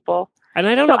amazing people. And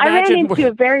I don't imagine... I ran into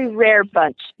a very rare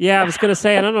bunch. Yeah, I was going to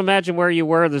say, I don't imagine where you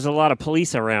were. There's a lot of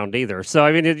police around either. So,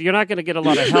 I mean, you're not going to get a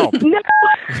lot of help. No.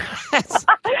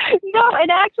 No, and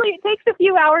actually, it takes a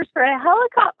few hours for a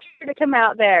helicopter to come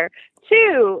out there.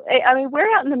 Too. I mean, we're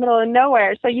out in the middle of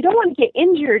nowhere, so you don't want to get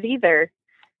injured either.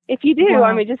 If you do,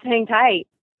 I mean, just hang tight.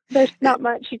 There's not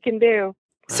much you can do.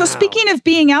 So speaking of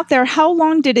being out there, how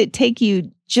long did it take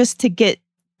you just to get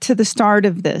to the start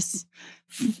of this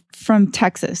from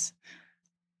Texas?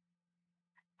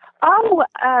 Oh,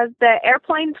 the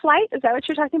airplane flight? Is that what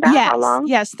you're talking about? Yes, how long?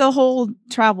 Yes, the whole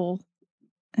travel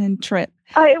and trip.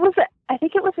 I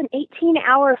think it was an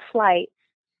 18-hour flight.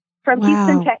 From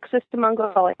Houston, Texas to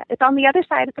Mongolia. It's on the other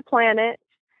side of the planet.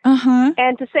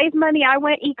 And to save money, I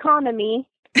went economy.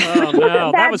 Oh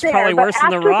no, that was probably worse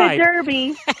than the ride. After the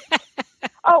Derby,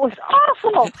 oh, it was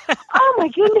awful. Oh my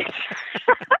goodness!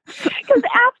 Because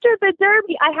after the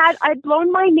Derby, I'd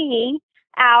blown my knee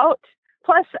out.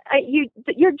 Plus,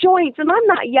 your joints, and I'm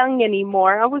not young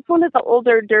anymore. I was one of the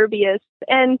older Derbyists,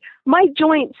 and my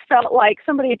joints felt like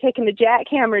somebody had taken a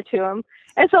jackhammer to them.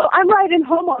 And so I'm riding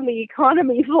home on the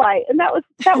economy flight, and that was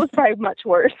probably much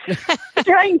worse.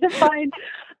 Trying to find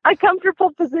a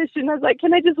comfortable position. I was like,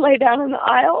 can I just lay down in the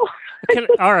aisle?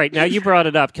 All right, now you brought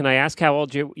it up. Can I ask how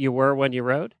old you were when you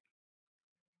rode?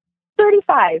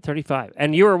 35. 35.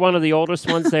 And you were one of the oldest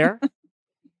ones there?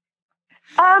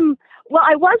 Well,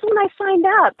 I was when I signed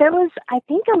up. There was, I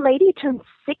think, a lady turned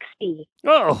 60.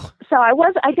 Oh. So I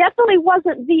definitely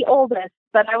wasn't the oldest,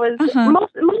 but I was,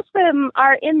 most of them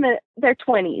are in their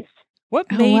 20s.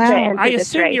 What made you? I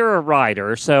assume you're a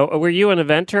rider. So were you an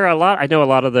eventer? I know a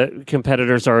lot of the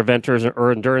competitors are eventers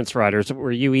or endurance riders.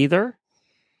 Were you either?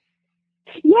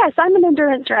 Yes, I'm an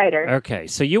endurance rider. Okay,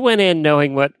 so you went in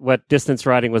knowing what distance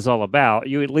riding was all about.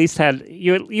 You at least had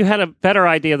you had a better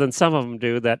idea than some of them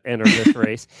do that enter this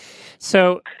race.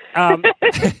 So,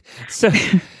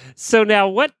 so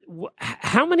now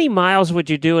how many miles would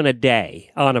you do in a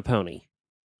day on a pony?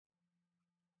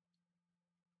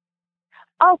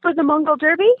 Oh, for the Mongol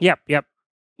Derby? Yep.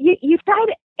 You try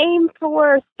to aim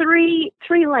for three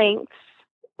lengths,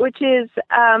 which is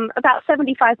about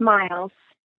 75 miles.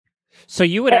 So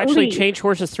you would actually change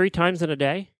horses 3 times in a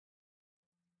day?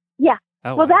 Yeah.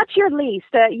 Oh, well, wow. that's your least.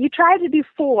 You try to do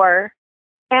 4,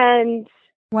 and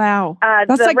wow,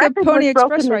 that's like a Pony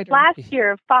Express rider. Last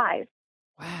year of 5.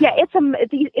 Wow. Yeah, it's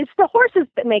the horses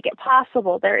that make it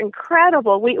possible. They're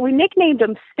incredible. We nicknamed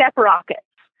them step rockets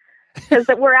because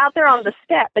we're out there on the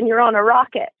step and you're on a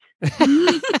rocket.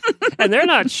 And they're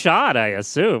not shod, I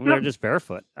assume. They're just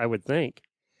barefoot, I would think.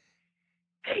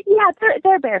 Yeah,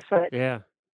 they're barefoot. Yeah.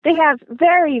 They have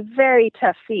very, very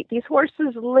tough feet. These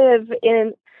horses live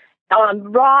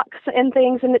on rocks and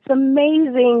things, and it's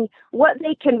amazing what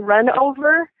they can run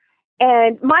over.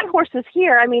 And my horses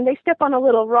here, I mean, they step on a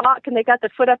little rock and they got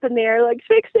their foot up in the air, like,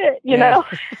 fix it, you know?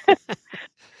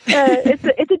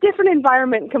 It's a different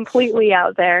environment completely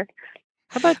out there.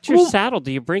 How about your saddle?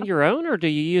 Do you bring your own or do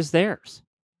you use theirs?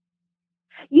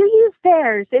 You use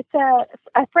theirs. It's a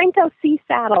Franco C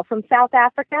saddle from South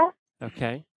Africa.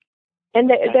 Okay. And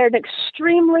they're an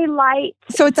extremely light.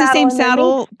 So it's the same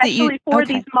saddle that especially for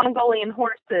these Mongolian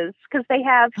horses, because they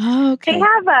have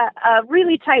a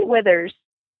really tight withers.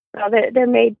 So they're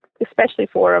made especially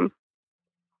for them.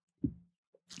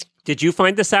 Did you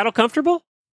find the saddle comfortable?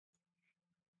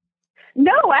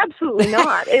 No, absolutely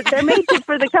not. They're made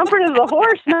for the comfort of the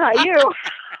horse, not you.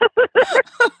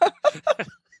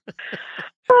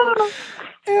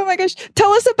 Oh my gosh.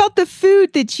 Tell us about the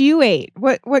food that you ate.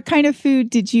 What kind of food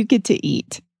did you get to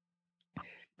eat?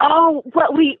 Oh,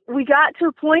 well, we got to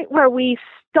a point where we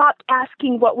stopped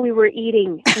asking what we were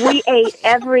eating. We ate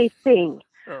everything.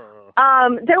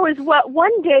 There was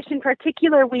one dish in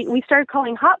particular we started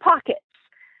calling Hot Pockets.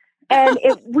 And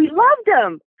we loved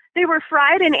them. They were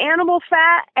fried in animal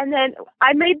fat. And then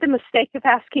I made the mistake of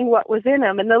asking what was in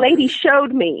them. And the lady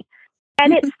showed me.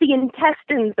 And it's the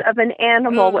intestines of an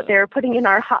animal, what they were putting in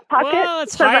our Hot Pockets. Well,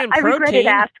 it's high in protein. I regretted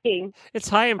asking. It's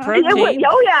high in protein.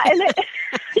 And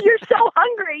you're so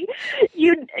hungry.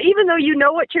 Even though you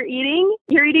know what you're eating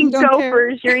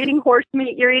gophers, you're eating horse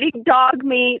meat, you're eating dog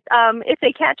meat. If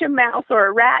they catch a mouse or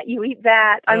a rat, you eat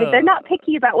that. I mean, they're not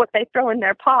picky about what they throw in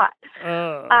their pot.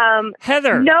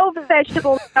 Heather. No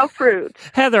vegetables, no fruit.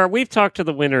 Heather, we've talked to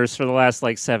the winners for the last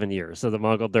 7 years of the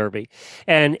Mongol Derby,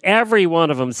 and every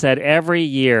one of them said every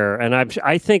year, and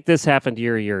I think this happened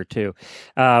your year too.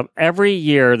 Every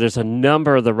year, there's a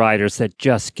number of the riders that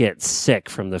just get sick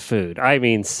from the food. I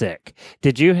mean, sick.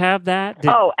 Did you have that?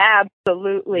 Oh,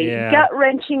 absolutely. Yeah.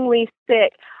 Gut-wrenchingly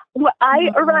sick. Well,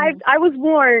 I was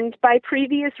warned by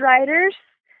previous riders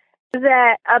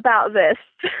about this.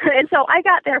 And so I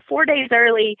got there 4 days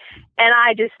early, and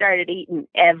I just started eating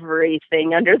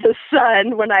everything under the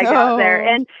sun when I got there.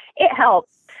 And it helped.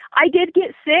 I did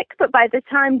get sick, but by the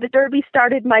time the Derby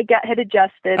started, my gut had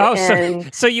adjusted.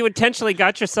 So you intentionally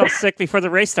got yourself sick before the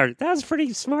race started. That was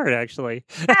pretty smart, actually.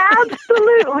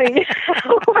 Absolutely.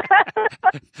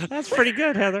 That's pretty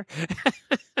good, Heather.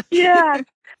 Yeah,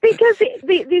 because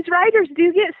these riders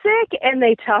do get sick, and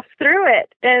they tough through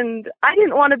it. And I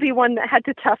didn't want to be one that had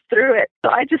to tough through it,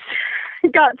 so I just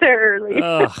got there early.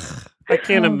 I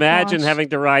can't imagine having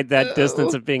to ride that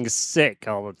distance of being sick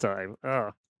all the time.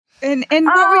 And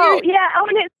what were your...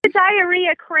 and it's the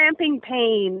diarrhea, cramping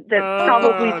pain that's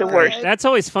probably the worst. That's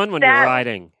always fun when you're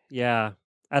riding. Yeah.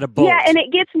 At a bolt. Yeah, and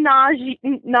it gets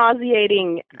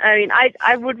nauseating. I mean,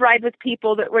 I would ride with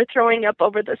people that were throwing up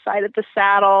over the side of the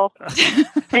saddle,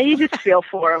 and you just feel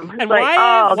for them. And like,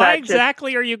 why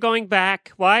exactly are you going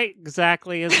back? Why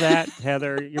exactly is that,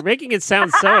 Heather? You're making it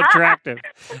sound so attractive.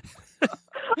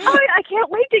 I can't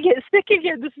wait to get sick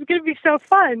again. This is going to be so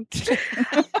fun.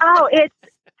 It's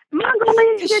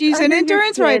Mongolian. She's an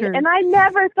endurance rider. And I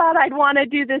never thought I'd want to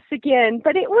do this again,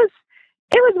 but it was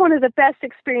one of the best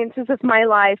experiences of my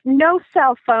life. No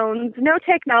cell phones, no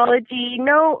technology,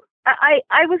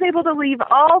 I was able to leave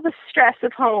all the stress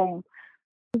of home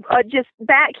just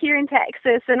back here in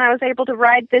Texas, and I was able to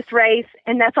ride this race,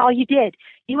 and that's all you did.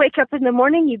 You wake up in the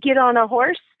morning, you get on a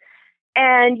horse,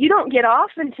 and you don't get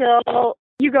off until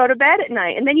you go to bed at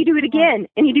night, and then you do it again,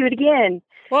 and you do it again.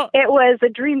 Well, it was a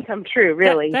dream come true,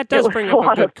 really. That does bring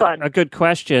up a good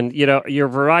question. You know, your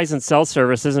Verizon cell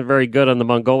service isn't very good on the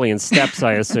Mongolian steppes,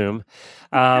 I assume.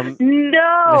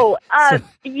 No,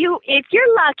 if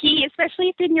you're lucky,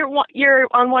 especially if you're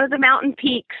on one of the mountain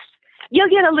peaks, you'll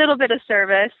get a little bit of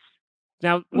service.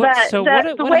 Now,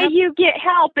 the way you get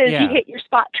help is you hit your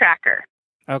spot tracker.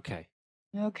 Okay.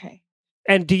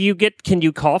 And can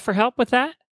you call for help with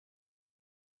that?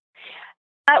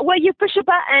 Well, you push a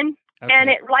button.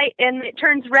 Okay. And it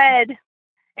turns red,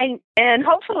 and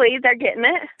hopefully they're getting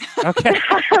it. Okay.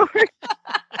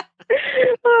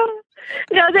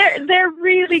 No, they're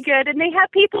really good, and they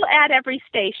have people at every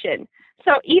station.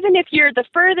 So even if you're the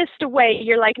furthest away,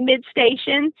 you're like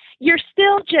mid-station, you're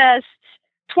still just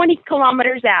 20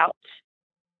 kilometers out.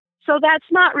 So that's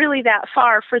not really that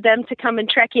far for them to come and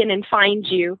trek in and find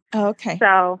you. Oh, okay.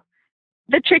 So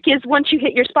the trick is once you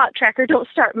hit your spot tracker, don't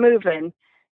start moving.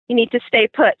 You need to stay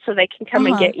put so they can come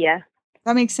and get you.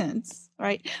 That makes sense.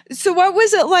 Right. So what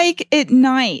was it like at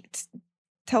night?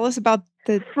 Tell us about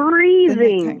the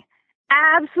freezing.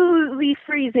 Absolutely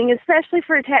freezing, especially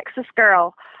for a Texas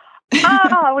girl.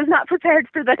 I was not prepared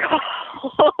for the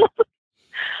cold.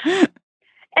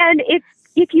 And if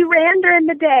you ran during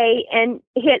the day and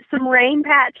hit some rain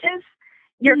patches,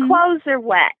 your clothes are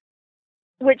wet,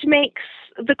 which makes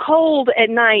the cold at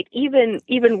night even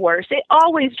worse. It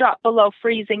always dropped below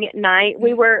freezing at night.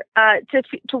 We were to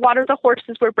water the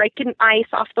horses. We're breaking ice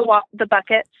off the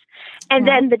buckets, and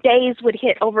then the days would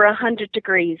hit over 100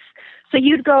 degrees. So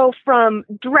you'd go from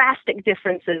drastic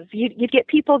differences. You'd get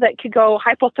people that could go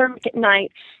hypothermic at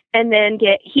night and then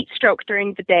get heat stroke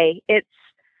during the day. It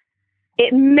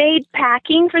made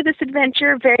packing for this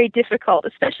adventure very difficult,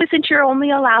 especially since you're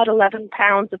only allowed 11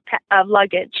 pounds of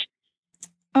luggage.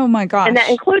 Oh my gosh. And that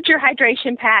includes your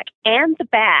hydration pack and the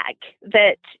bag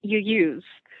that you use.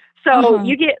 So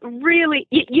you get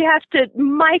you have to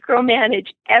micromanage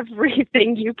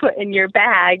everything you put in your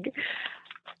bag.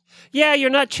 Yeah, you're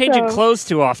not changing clothes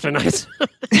too often.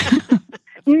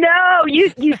 No,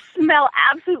 you smell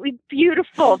absolutely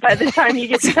beautiful by the time you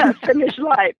get to that finish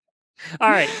line. All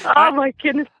right. My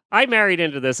goodness. I married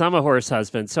into this. I'm a horse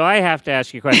husband, so I have to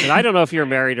ask you a question. I don't know if you're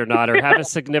married or not, or have a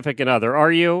significant other.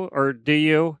 Are you, or do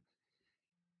you?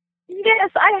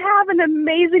 Yes, I have an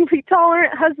amazingly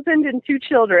tolerant husband and 2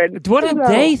 children. What do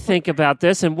they think about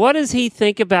this, and what does he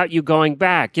think about you going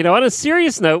back? You know, on a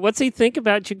serious note, what's he think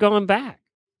about you going back?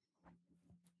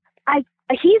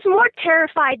 He's more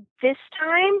terrified this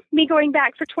time, me going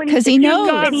back for 20 years. Because he knows.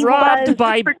 Got robbed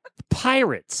by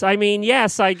pirates. I mean,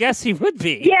 yes, I guess he would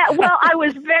be. Yeah, well, I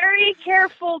was very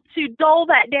careful to dull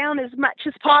that down as much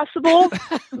as possible,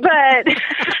 but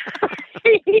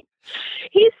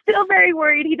he's still very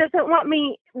worried. He doesn't want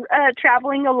me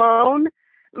traveling alone,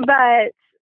 but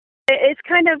it's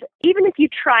kind of, even if you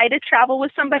try to travel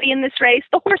with somebody in this race,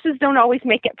 the horses don't always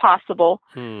make it possible.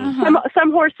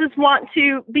 Some horses want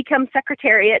to become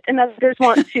secretariat, and others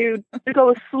want to go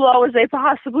as slow as they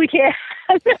possibly can.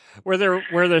 Were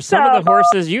there some of the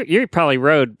horses, you probably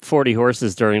rode 40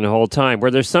 horses during the whole time.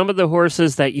 Were there some of the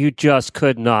horses that you just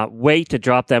could not wait to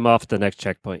drop them off at the next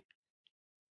checkpoint?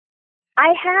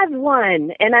 I had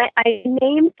one, and I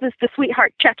named this the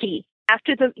Sweetheart Chucky.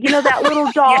 After that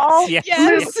little doll.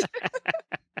 Yes.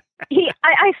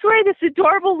 I swear this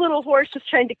adorable little horse was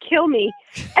trying to kill me.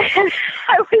 And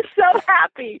I was so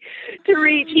happy to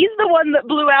reach. He's the one that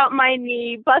blew out my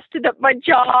knee, busted up my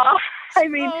jaw. I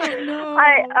mean,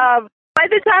 by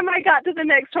the time I got to the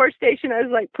next horse station, I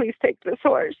was like, please take this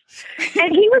horse.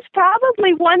 And he was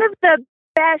probably one of the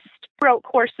best broke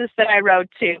horses that I rode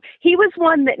to. He was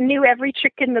one that knew every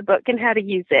trick in the book and how to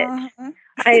use it.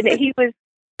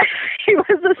 He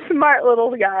was a smart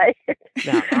little guy.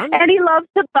 And he loved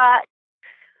to butt.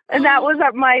 And that was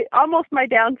almost my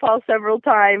downfall several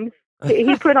times.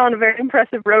 He put on a very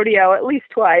impressive rodeo at least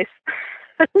twice.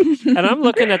 And I'm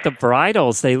looking at the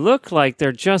bridles. They look like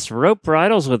they're just rope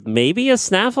bridles with maybe a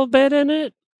snaffle bit in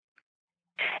it.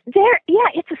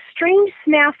 It's a strange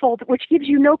snaffle which gives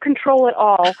you no control at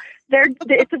all.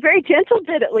 It's a very gentle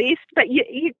bit at least, but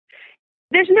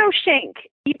there's no shank.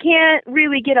 You can't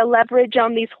really get a leverage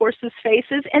on these horses'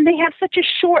 faces, and they have such a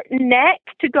short neck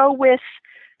to go with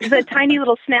the tiny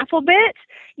little snaffle bit.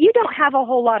 You don't have a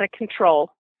whole lot of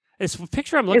control. This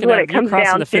picture I'm looking at, you're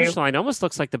crossing the finish line, almost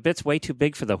looks like the bit's way too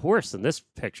big for the horse in this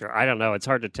picture. I don't know. It's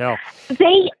hard to tell. That's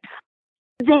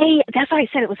why I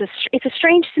said it's a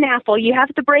strange snaffle. You have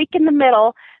the break in the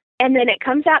middle, and then it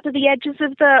comes out to the edges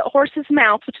of the horse's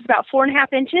mouth, which is about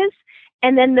 4.5 inches.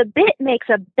 And then the bit makes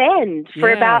a bend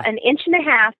for about 1.5 inches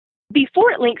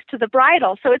before it links to the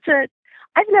bridle. So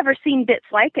I've never seen bits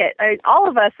like it. All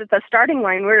of us at the starting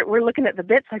line, we're looking at the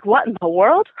bits like, what in the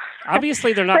world?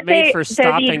 Obviously, they're not made for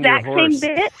stopping your horse.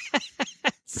 They're the exact same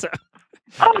bit. So.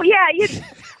 Oh, yeah.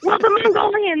 Well, the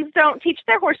Mongolians don't teach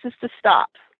their horses to stop.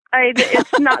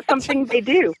 It's not something they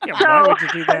do. Yeah, so why would you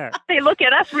do that? They look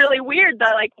at us really weird.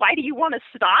 They're like, why do you want to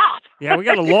stop? Yeah, we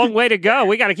got a long way to go.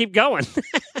 We got to keep going.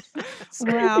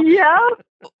 Wow. Yeah.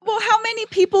 Well, how many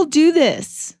people do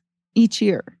this each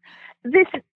year? This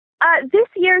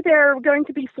year there are going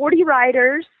to be 40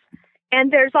 riders, and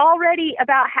there's already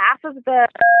about half of the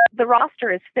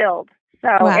roster is filled. So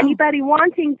anybody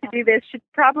wanting to do this should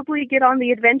probably get on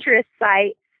the Adventurous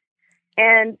site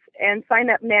and sign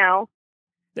up now.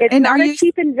 It's not a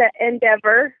cheap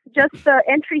endeavor. Just the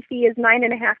entry fee is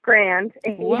 $9,500,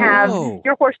 and you have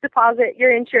your horse deposit,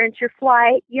 your insurance, your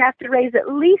flight. You have to raise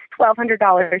at least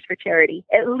 $1,200 for charity.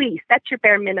 At least that's your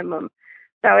bare minimum.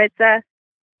 So it's a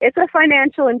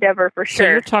financial endeavor for sure. So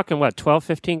you're talking what,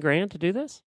 $12,000-15,000 to do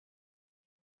this?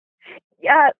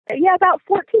 Yeah, about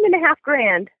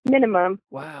 $14,500 minimum.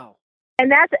 Wow.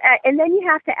 And then you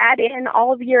have to add in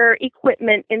all of your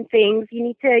equipment and things. You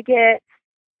need to get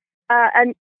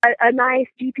a nice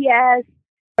GPS,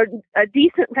 or a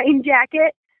decent rain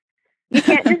jacket. You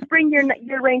can't just bring your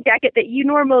rain jacket that you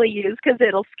normally use because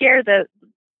it'll scare the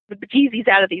bejeezies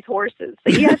out of these horses.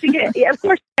 So you have to get, of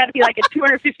course, it's got to be like a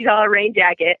 $250 rain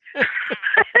jacket.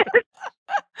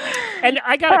 And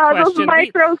I got a question.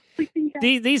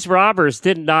 These these robbers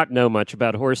did not know much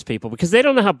about horse people because they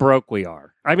don't know how broke we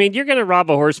are. I mean, you're going to rob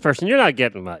a horse person, you're not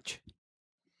getting much.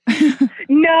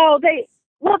 No,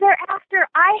 they're after.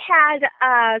 I had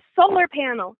a solar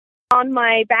panel on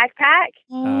my backpack,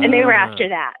 and they were after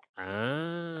that.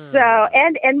 So,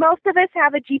 and most of us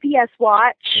have a GPS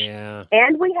watch,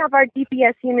 and we have our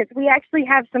GPS units. We actually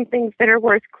have some things that are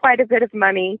worth quite a bit of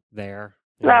money.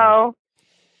 So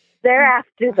they're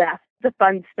after the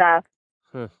fun stuff.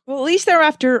 Huh. Well, at least they're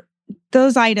after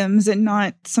those items and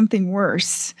not something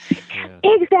worse. Yeah.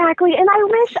 Exactly. And I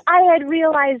wish I had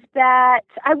realized that.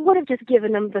 I would have just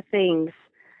given them the things.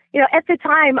 At the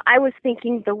time, I was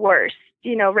thinking the worst,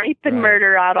 rape and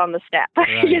murder out on the steppe,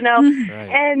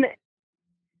 and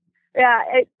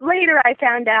later I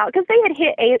found out, because they had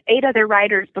hit eight other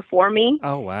riders before me.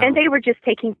 Oh, wow. And they were just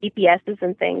taking GPSs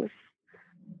and things.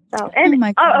 So, and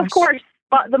of course,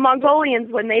 the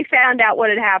Mongolians, when they found out what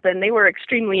had happened, they were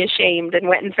extremely ashamed and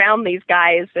went and found these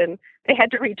guys, and they had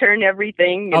to return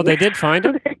everything. Oh, they did find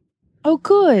them? Oh,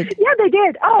 good. Yeah, they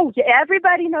did. Oh, yeah,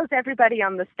 everybody knows everybody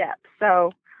on the steppe,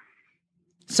 So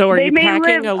are you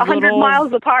packing a 100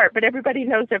 miles apart, but everybody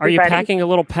knows everybody. Are you packing a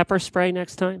little pepper spray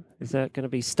next time? Is that going to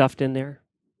be stuffed in there?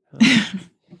 If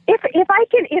I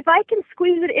can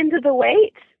squeeze it into the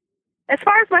weight, as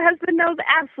far as my husband knows,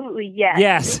 absolutely yes.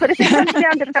 Yes. But if it comes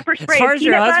down to pepper spray and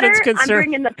peanut butter, I'm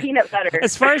bringing the peanut butter.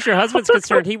 As far as your husband's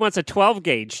concerned, he wants a 12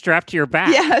 gauge strapped to your back.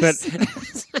 Yes.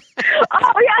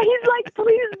 Oh yeah, he's like,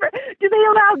 please, do they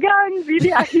allow guns?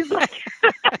 Yeah, he's like.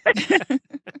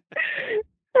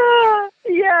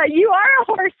 Yeah, you are a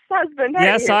horse husband.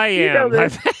 Yes, I am.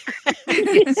 Yes,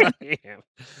 I am.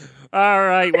 All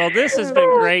right. Well, this has been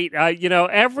great.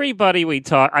 Everybody we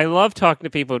talk, I love talking to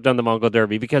people who've done the Mongol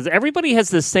Derby because everybody has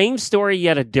the same story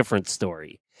yet a different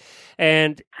story.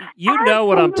 And you know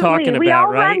what I'm talking we about,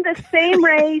 all right? run the same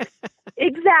race.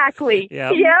 Exactly.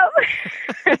 Yep.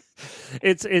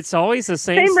 It's always the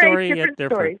same story race, yet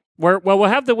different. Story. We'll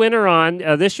have the winner on.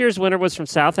 This year's winner was from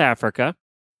South Africa.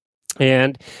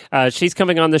 And she's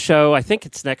coming on the show, I think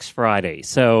it's next Friday.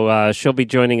 So she'll be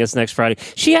joining us next Friday.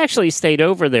 She actually stayed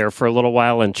over there for a little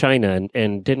while in China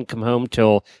and didn't come home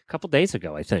till a couple days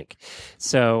ago, I think.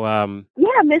 So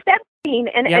Miss Epstein.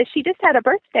 And she just had a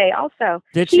birthday also.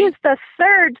 Did she? She is the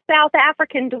third South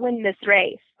African to win this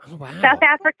race. Oh, wow. South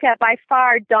Africa by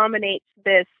far dominates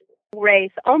this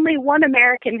race. Only one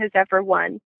American has ever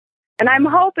won. And I'm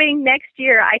hoping next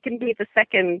year I can be the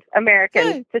second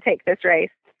American to take this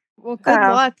race. Well, good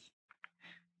luck.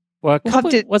 Well,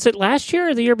 was it last year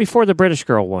or the year before the British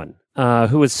girl won?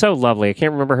 Who was so lovely. I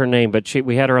can't remember her name, but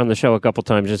we had her on the show a couple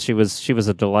times, and she was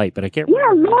a delight. But I can't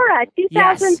remember. Yeah, Laura,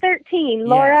 2013. Yes.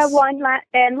 Laura Yes. won,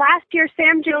 and last year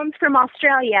Sam Jones from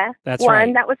Australia That's won.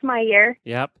 right. That was my year.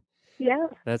 Yep. Yeah.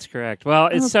 That's correct. Well,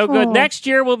 it's so good. cool. Next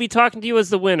year, we'll be talking to you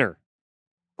as the winner.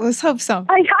 Let's hope so.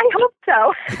 I hope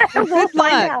so. We'll Good find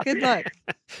luck. out. Good luck.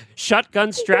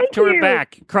 Shotgun strapped to her you.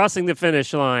 back, crossing the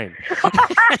finish line.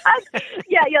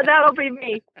 yeah, that'll be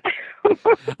me.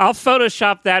 I'll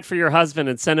Photoshop that for your husband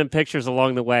and send him pictures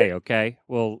along the way. Okay,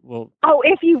 we'll. Oh,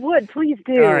 if you would, please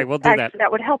do. All right, we'll do that. Actually,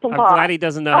 that would help a I'm lot. glad he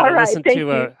doesn't know how to All right, listen thank to.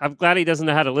 you. I'm glad he doesn't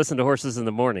know how to listen to horses in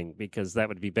the morning because that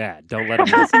would be bad. Don't let him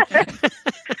listen.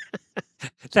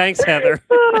 Thanks, Heather.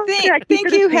 Yeah, keep Thank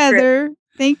it a you, secret. Heather.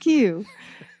 Thank you.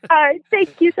 All right,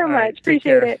 thank you so All much. right, take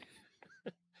Appreciate care. it.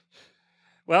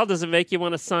 Well, does it make you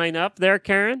want to sign up there,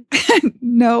 Karen?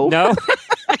 No. No.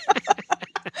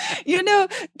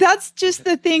 That's just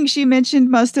the thing. She mentioned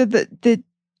most of the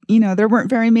there weren't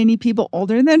very many people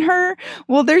older than her.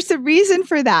 Well, there's a reason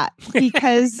for that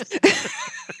because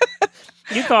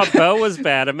You thought Bo was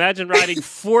bad. Imagine riding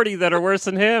 40 that are worse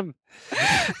than him.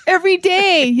 every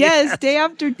day, yes, day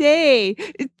after day.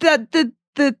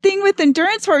 The thing with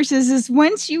endurance horses is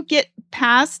once you get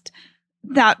past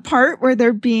that part where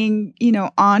they're being,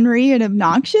 ornery and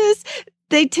obnoxious,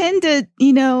 they tend to,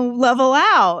 level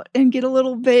out and get a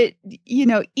little bit,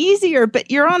 easier, but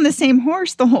you're on the same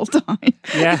horse the whole time.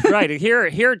 Yeah, right.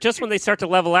 Here, just when they start to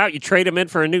level out, you trade them in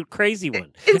for a new crazy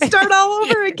one. And start all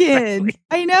over Yeah, again. exactly.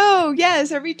 I know.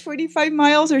 Yes. Every 25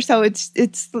 miles or so, it's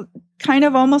kind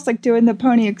of almost like doing the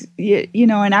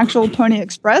an actual Pony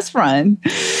Express run.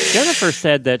 Jennifer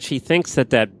said that she thinks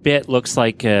that bit looks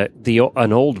like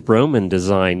an old Roman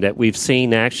design that we've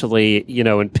seen actually,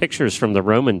 in pictures from the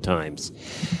Roman times.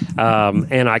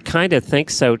 And I kind of think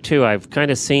so too. I've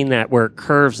kind of seen that where it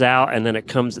curves out and then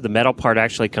the metal part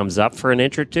actually comes up for an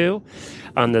inch or two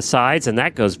on the sides, and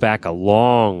that goes back a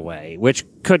long way, which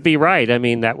could be right. I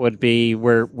mean, that would be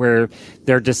where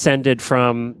they're descended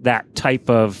from that type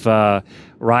of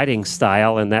riding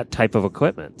style and that type of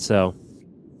equipment. So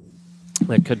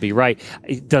that could be right.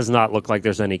 It does not look like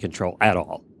there's any control at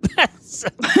all.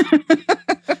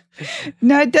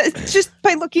 No, just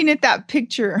by looking at that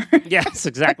picture. Yes,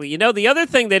 exactly. The other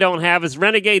thing they don't have is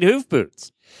Renegade hoof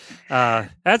boots.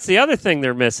 That's the other thing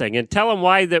they're missing. And tell them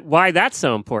why that's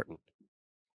so important.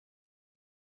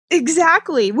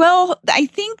 Exactly. Well, I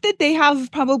think that they have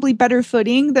probably better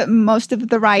footing than most of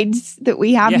the rides that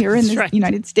we have here in the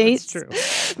United States.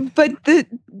 That's true. But the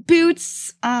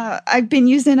boots, I've been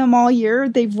using them all year.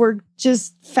 They've worked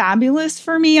just fabulous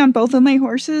for me on both of my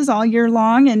horses all year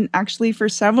long, and actually for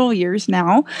several years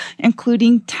now,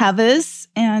 including Tevis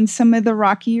and some of the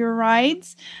rockier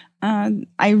rides.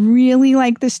 I really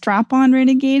like the strap-on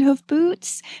Renegade hoof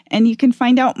boots, and you can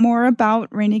find out more about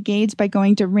Renegades by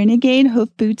going to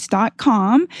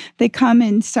renegadehoofboots.com. They come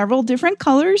in several different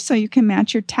colors, so you can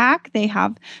match your tack. They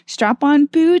have strap-on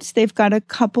boots. They've got a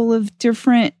couple of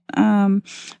different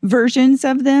versions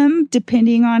of them,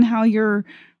 depending on how your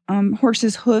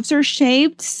horse's hooves are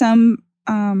shaped. Some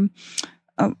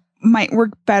might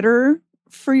work better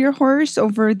for your horse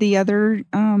over the other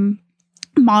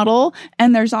model,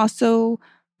 and there's also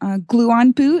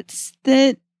glue-on boots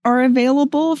that are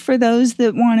available for those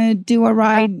that want to do a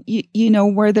ride,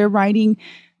 where they're riding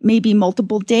maybe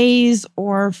multiple days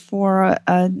or for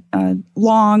a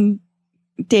long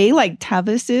day like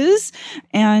Tevis is,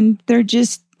 and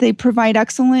they provide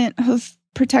excellent hoof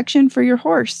protection for your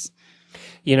horse.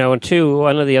 And two,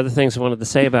 one of the other things I wanted to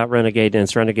say about Renegade, and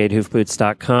it's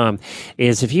renegadehoofboots.com,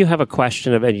 is if you have a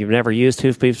question and you've never used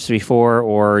hoof boots before,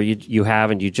 or you have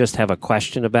and you just have a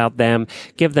question about them,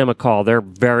 give them a call. They're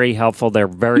very helpful. They're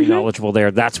very knowledgeable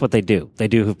there. That's what they do. They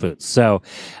do hoof boots. So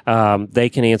they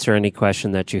can answer any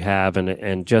question that you have,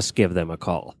 and just give them a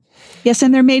call. Yes,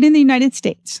 and they're made in the United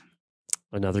States.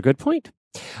 Another good point.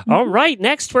 All right,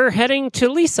 next we're heading to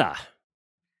Lisa.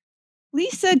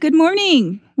 Lisa, good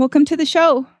morning. Welcome to the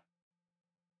show.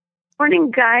 Morning,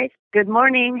 guys. Good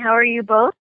morning. How are you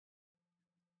both?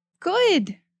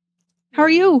 Good. How are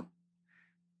you?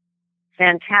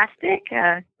 Fantastic.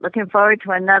 Looking forward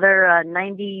to another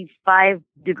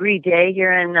 95-degree day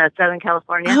here in Southern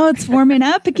California. Oh, it's warming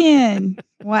up again.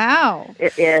 Wow.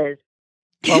 It is.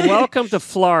 Well, welcome to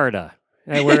Florida,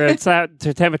 where it's out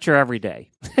to temperature every day.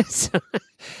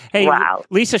 Hey, wow.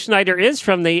 Lisa Schneider is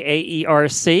from the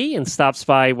AERC and stops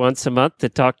by once a month to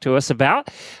talk to us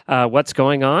about what's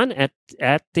going on at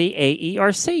the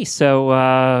AERC.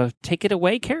 So take it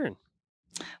away, Karen.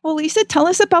 Well, Lisa, tell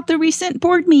us about the recent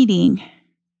board meeting.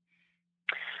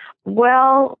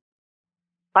 Well,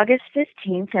 August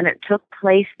 15th, and it took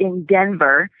place in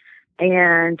Denver,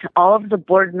 and all of the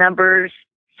board members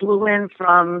flew in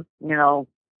from,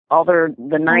 all the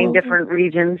 9 different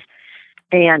regions,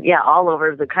 and all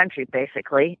over the country,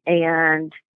 basically.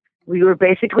 And we were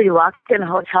basically locked in a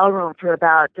hotel room for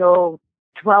about 12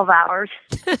 hours.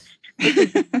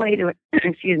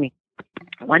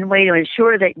 One way to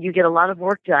ensure that you get a lot of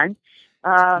work done.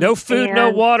 No food,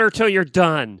 no water till you're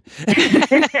done.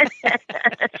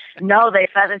 No, they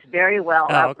fed us very well.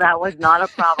 Okay. That was not a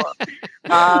problem.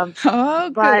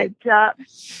 Good. But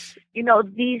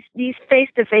these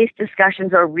face-to-face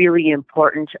discussions are really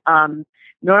important.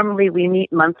 Normally, we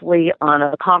meet monthly on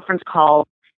a conference call,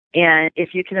 and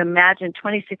if you can imagine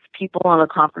 26 people on a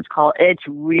conference call, it's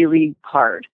really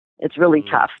hard. It's really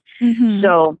tough. Mm-hmm.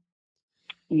 So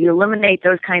you eliminate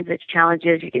those kinds of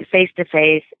challenges. You get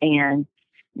face-to-face, and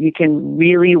you can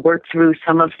really work through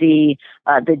some of the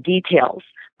details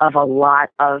of a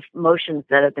lot of motions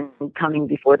that have been coming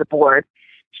before the board.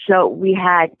 So we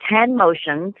had 10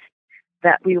 motions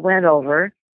that we went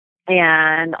over,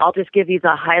 and I'll just give you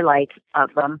the highlights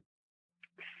of them.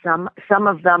 Some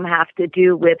of them have to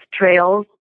do with trails,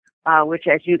 which,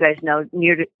 as you guys know,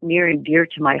 near and dear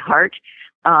to my heart.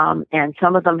 And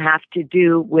some of them have to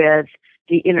do with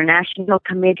the International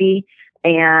Committee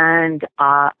and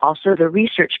also the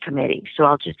Research Committee. So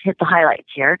I'll just hit the highlights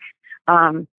here.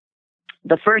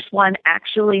 The first one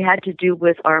actually had to do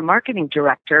with our marketing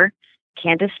director,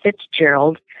 Candace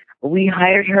Fitzgerald. We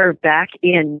hired her back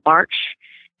in March,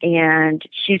 and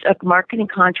she's a marketing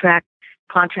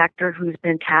contractor who's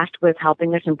been tasked with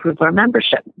helping us improve our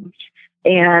membership.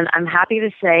 And I'm happy to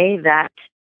say that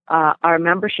our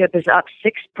membership is up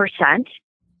 6%,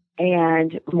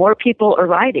 and more people are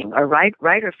riding. Our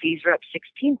rider fees are up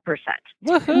 16%.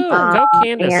 Woohoo! Go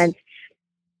Candace. And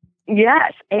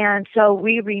yes, and so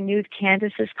we renewed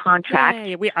Candace's contract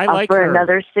I like for her.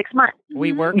 another 6 months.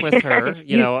 We work with her,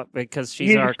 because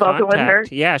she's our spoken with her?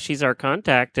 contact. Yeah, she's our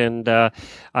contact, and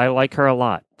I like her a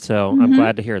lot. So I'm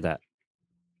glad to hear that.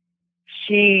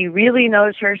 She really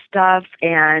knows her stuff,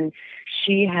 and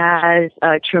she has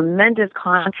tremendous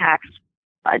contacts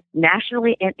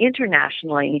nationally and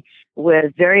internationally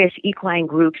with various equine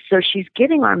groups. So she's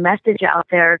getting our message out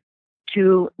there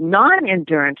to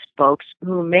non-endurance folks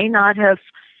who may not have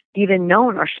even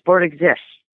known our sport exists.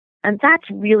 And that's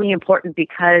really important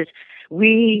because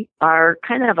we are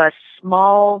kind of a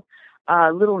small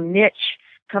little niche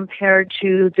compared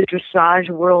to the dressage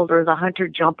world or the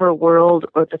hunter-jumper world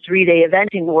or the 3-day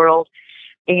eventing world.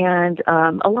 And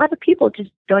a lot of people just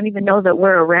don't even know that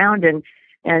we're around and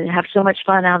have so much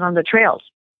fun out on the trails.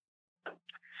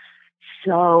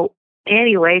 So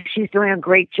anyway, she's doing a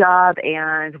great job,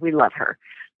 and we love her.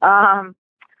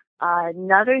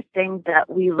 Another thing that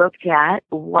we looked at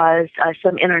was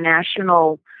some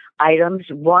international items.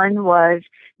 One was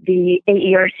the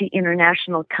AERC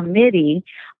International Committee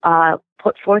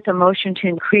put forth a motion to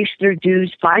increase their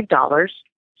dues $5.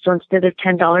 So instead of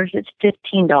 $10, it's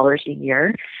 $15 a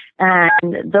year.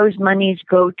 And those monies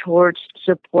go towards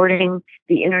supporting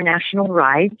the international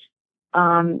rides.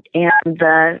 And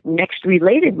the next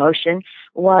related motion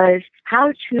was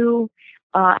how to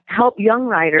help young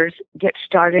riders get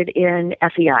started in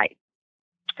FEI.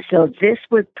 So this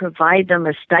would provide them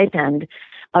a stipend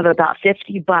of about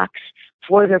 $50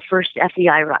 for their first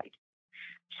FEI ride.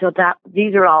 So that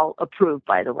these are all approved,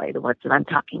 by the way, the ones that I'm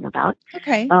talking about.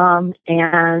 Okay.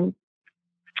 And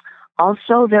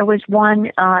also there was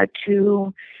one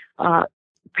to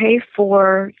pay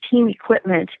for team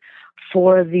equipment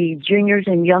for the Juniors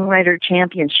and Young Rider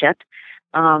Championship.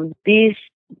 These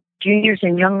juniors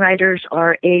and young riders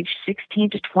are aged 16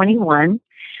 to 21,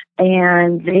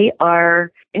 and they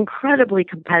are incredibly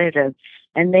competitive.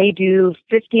 And they do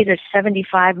 50 to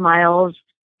 75 miles,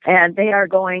 and they are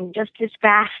going just as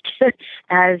fast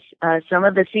as some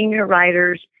of the senior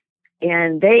riders,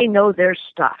 and they know their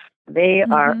stuff. They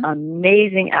are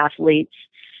amazing athletes.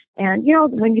 And,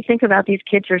 when you think about these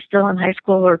kids who are still in high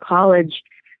school or college,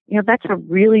 that's a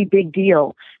really big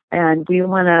deal. And we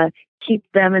want to keep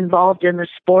them involved in the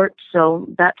sport, so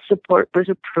that support was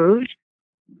approved.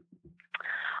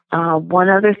 One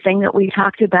other thing that we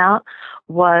talked about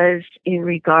was in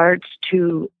regards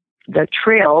to the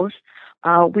trails.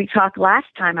 We talked last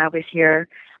time I was here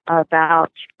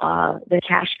about the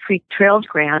Cache Creek Trails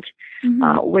Grant,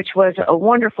 which was a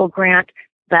wonderful grant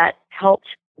that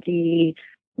helped the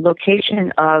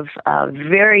location of a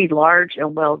very large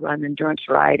and well-run endurance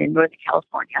ride in Northern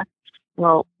California.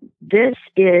 Well, this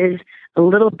is a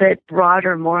little bit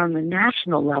broader, more on the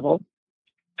national level.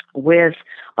 with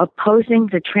opposing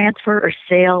the transfer or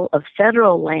sale of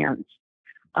federal lands.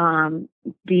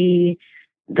 The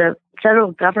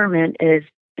federal government has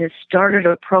started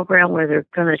a program where they're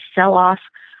going to sell off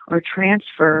or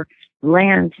transfer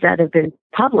lands that have been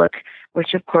public,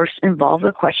 which of course involve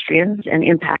equestrians and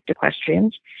impact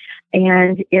equestrians.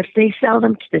 And if they sell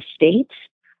them to the states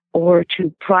or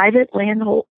to private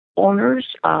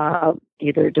landowners,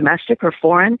 either domestic or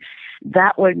foreign,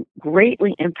 that would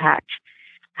greatly impact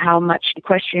how much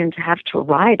equestrians have to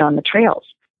ride on the trails.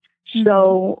 Mm-hmm.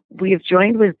 So we have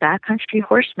joined with Backcountry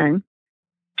Horsemen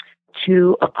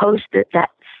to oppose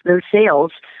those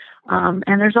sales. And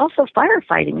there's also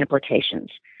firefighting implications.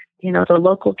 You know, the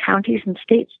local counties and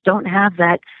states don't have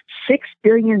that $6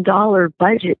 billion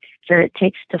budget that it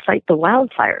takes to fight the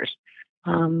wildfires.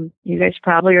 You guys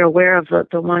probably are aware of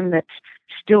the one that's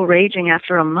still raging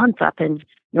after a month up in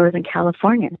Northern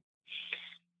California.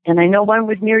 And I know one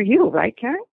was near you, right,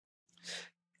 Karen?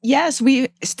 Yes, we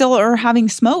still are having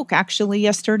smoke actually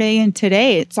yesterday and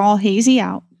today. It's all hazy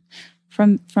out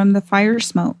from the fire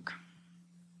smoke.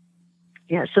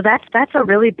 Yeah, so that's a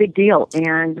really big deal.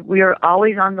 And we are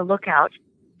always on the lookout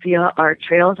via our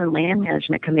Trails and Land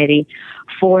Management Committee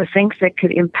for things that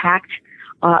could impact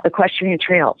equestrian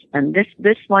trails. And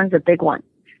this one's a big one.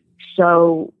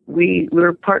 So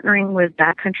we're partnering with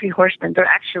Backcountry Horsemen. They're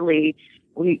actually,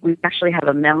 we actually have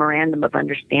a memorandum of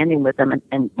understanding with them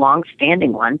and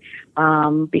long-standing one,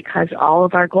 because all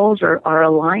of our goals are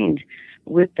aligned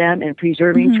with them in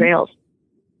preserving trails.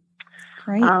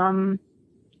 Great.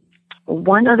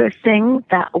 One other thing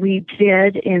that we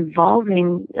did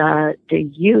involving the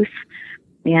youth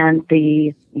and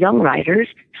the young riders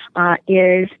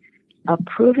is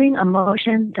approving a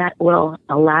motion that will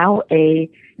allow a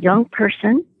young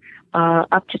person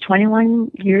up to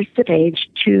 21 years of age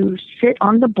to sit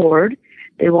on the board.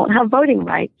 They won't have voting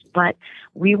rights, but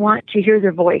we want to hear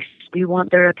their voice. We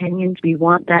want their opinions. We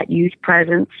want that youth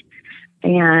presence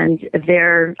and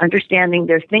their understanding,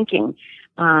 their thinking.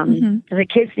 The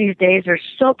kids these days are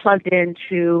so plugged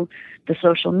into the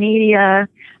social media,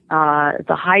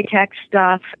 the high-tech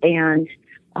stuff, and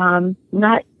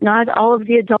not all of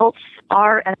the adults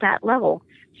are at that level.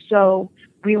 So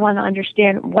we want to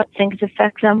understand what things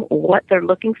affect them, what they're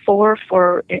looking for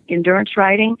endurance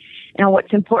riding, and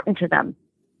what's important to them.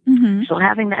 So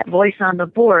having that voice on the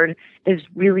board is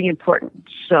really important.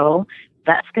 So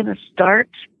that's going to start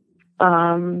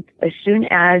as soon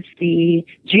as the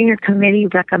junior committee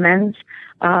recommends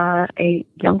a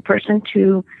young person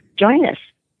to join us.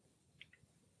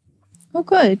 Oh,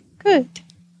 good.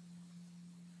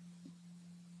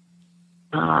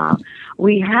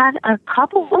 We had a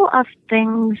couple of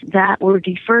things that were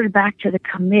deferred back to the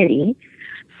committee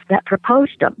that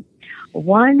proposed them.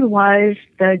 One was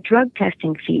the drug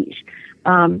testing fees.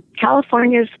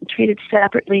 California is treated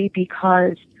separately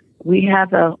because we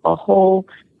have a whole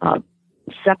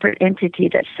separate entity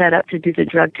that's set up to do the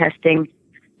drug testing.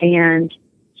 And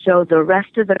so the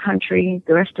rest of the country,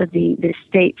 the rest of the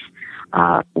states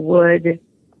would,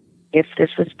 if this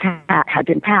was had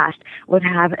been passed, would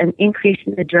have an increase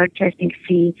in the drug testing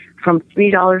fee from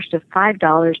 $3 to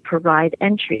 $5 per ride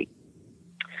entry.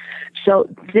 So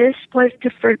this was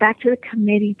deferred back to the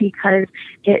committee because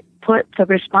it put the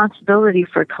responsibility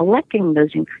for collecting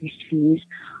those increased fees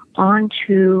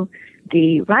onto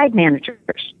the ride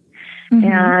managers.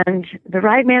 And the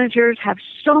ride managers have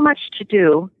so much to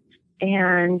do,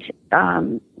 and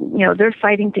they're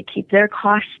fighting to keep their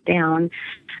costs down.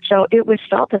 So it was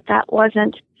felt that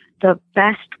wasn't the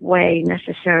best way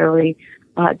necessarily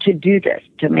to do this,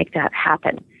 to make that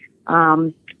happen.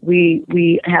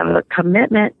 We have a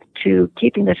commitment to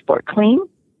keeping the sport clean,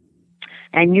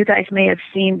 and you guys may have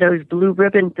seen those blue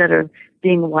ribbons that are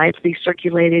being widely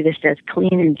circulated. It says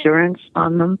clean endurance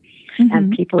on them.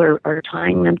 And people are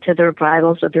tying them to their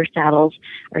bridles or their saddles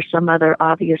or some other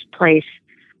obvious place.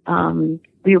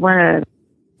 We want to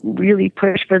really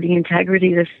push for the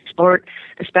integrity of the sport,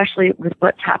 especially with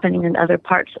what's happening in other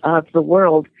parts of the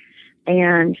world.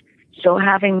 And so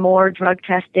having more drug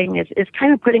testing is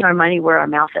kind of putting our money where our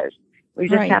mouth is. We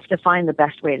just have to find the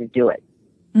best way to do it.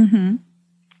 And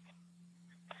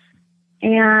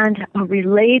a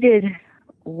related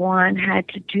one had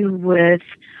to do with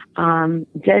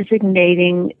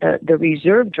designating the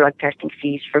reserve drug testing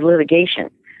fees for litigation.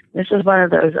 This is one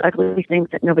of those ugly things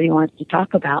that nobody wants to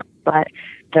talk about, but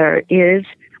there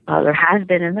has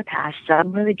been in the past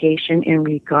some litigation in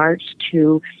regards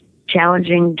to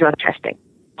challenging drug testing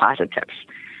positives.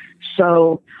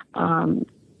 So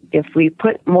if we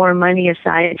put more money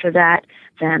aside for that,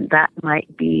 then that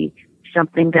might be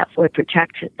something that would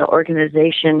protect the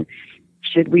organization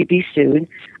should we be sued?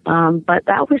 But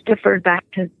that was deferred back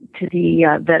to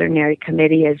the veterinary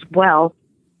committee as well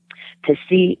to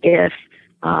see if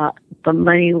the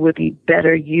money would be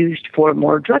better used for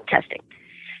more drug testing.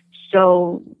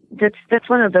 So that's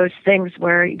one of those things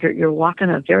where you're walking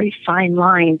a very fine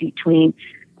line between,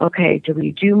 okay, do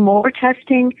we do more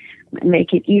testing,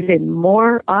 make it even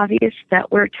more obvious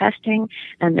that we're testing,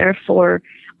 and therefore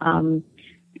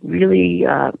really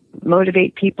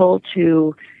motivate people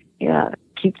to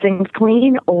keep things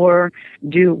clean, or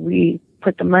do we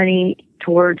put the money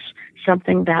towards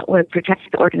something that would protect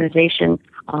the organization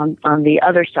on the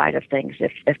other side of things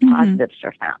if positives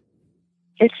are found?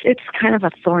 It's kind of a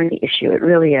thorny issue. It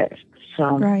really is.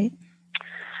 So Right.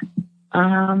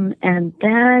 And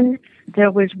then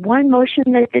there was one motion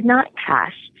that did not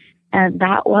pass, and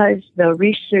that was the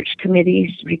research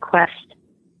committee's request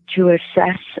to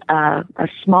assess a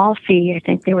small fee. I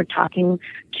think they were talking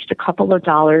just a couple of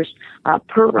dollars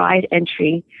per ride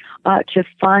entry to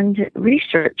fund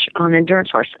research on endurance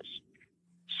horses.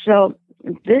 So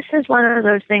this is one of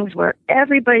those things where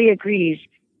everybody agrees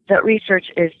that research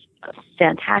is a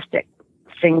fantastic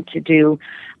thing to do.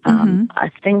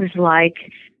 Things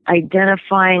like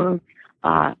identifying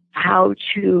how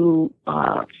to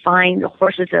find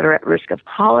horses that are at risk of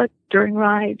colic during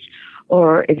rides,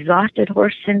 or exhausted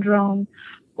horse syndrome,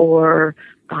 or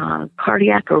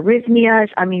cardiac arrhythmias.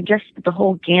 I mean, just the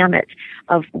whole gamut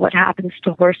of what happens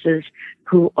to horses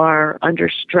who are under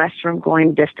stress from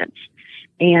going distance.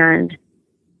 And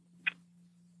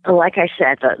like I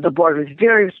said, the board was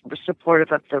very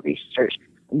supportive of the research,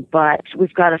 but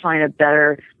we've got to find a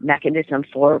better mechanism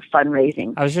for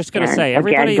fundraising. I was just going to say,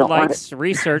 everybody likes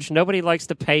research. Nobody likes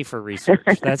to pay for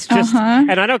research. That's just,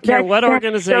 and I don't care what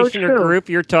organization or group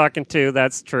you're talking to,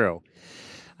 that's true.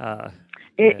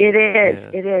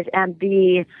 It is. And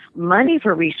the money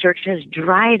for research has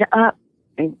dried up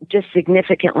just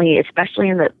significantly, especially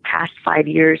in the past 5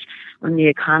 years when the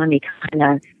economy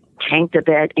kind of tanked a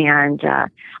bit, and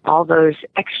all those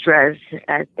extras,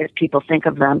 as people think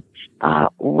of them,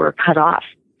 were cut off.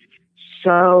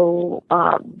 So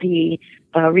the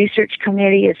research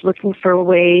committee is looking for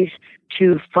ways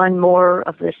to fund more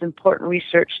of this important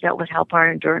research that would help our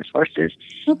endurance horses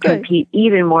compete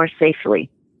even more safely.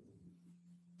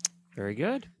 Very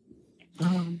good.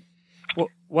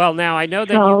 Well, now I know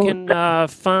that you can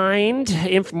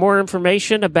find more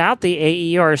information about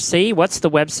the AERC. What's the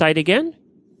website again?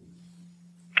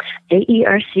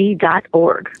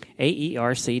 AERC.org.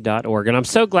 AERC.org. And I'm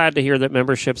so glad to hear that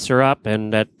memberships are up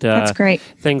and that That's great.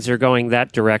 Things are going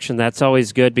that direction. That's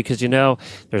always good because,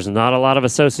 there's not a lot of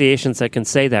associations that can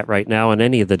say that right now in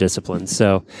any of the disciplines.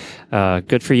 So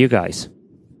good for you guys.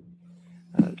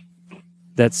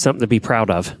 That's something to be proud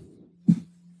of.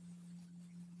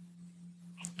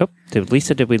 Oh, did we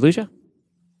lose you?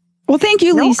 Well, thank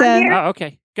you, Lisa. Oh,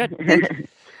 okay. Good.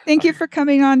 Thank you for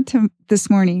coming on this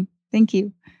morning. Thank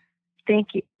you. Thank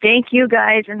you. Thank you,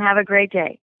 guys, and have a great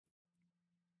day.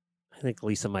 I think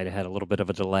Lisa might have had a little bit of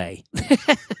a delay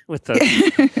with those.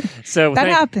 So that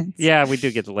happens. Yeah, we do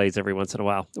get delays every once in a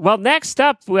while. Well, next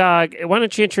up, why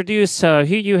don't you introduce who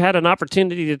you had an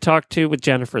opportunity to talk to with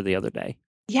Jennifer the other day?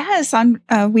 Yes,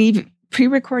 we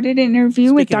pre-recorded an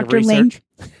interview with Dr.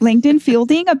 Langdon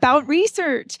Fielding about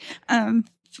research.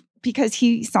 Because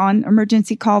he saw an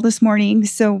emergency call this morning,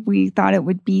 so we thought it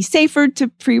would be safer to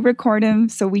pre-record him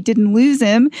so we didn't lose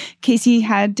him in case he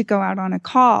had to go out on a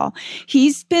call.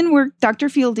 Dr.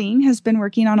 Fielding has been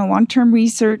working on a long-term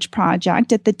research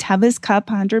project at the Tevis Cup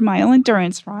 100-mile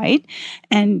endurance ride,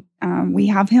 and we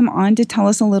have him on to tell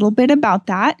us a little bit about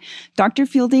that. Dr.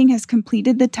 Fielding has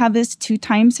completed the Tevis 2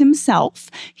 times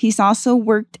himself. He's also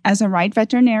worked as a ride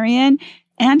veterinarian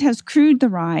and has crewed the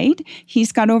ride.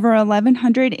 He's got over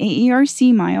 1,100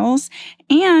 AERC miles.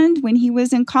 And when he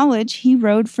was in college, he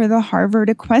rode for the Harvard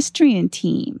equestrian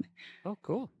team. Oh,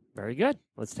 cool. Very good.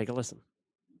 Let's take a listen.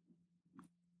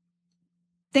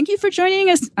 Thank you for joining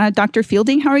us, Dr.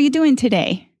 Fielding. How are you doing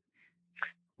today?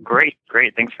 Great.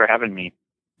 Thanks for having me.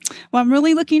 Well, I'm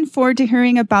really looking forward to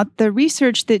hearing about the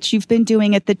research that you've been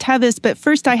doing at the Tevis. But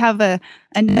first, I have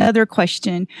another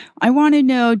question. I want to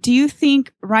know, do you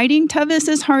think riding Tevis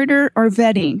is harder or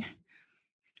vetting?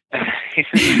 That's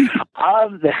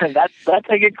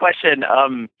a good question.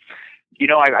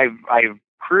 I've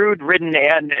crewed, ridden,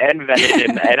 and vetted,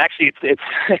 and actually, it's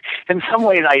in some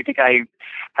ways I think I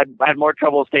had more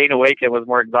trouble staying awake and was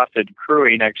more exhausted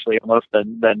crewing actually almost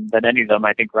than any of them.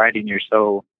 I think riding, you're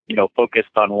so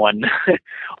focused on one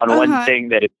one thing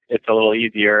that it's a little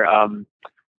easier.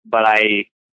 But I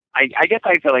guess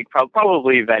I feel like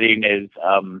probably vetting is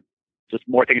just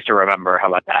more things to remember. How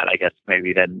about that? I guess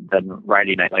maybe than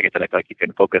riding. Like I said, I feel like you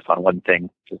can focus on one thing,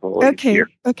 which is a little easier.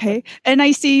 Okay. And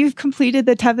I see you've completed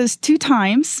the Tevis 2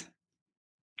 times.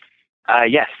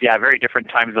 Yes. Yeah. Very different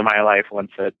times of my life.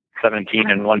 Once at 17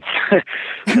 and once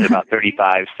at about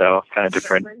 35. So kind of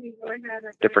different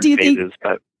phases.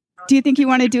 But do you think you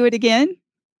want to do it again?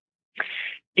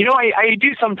 I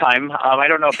do sometime. I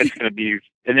don't know if it's going to be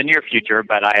in the near future,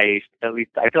 but I feel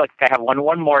like I have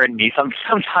one more in me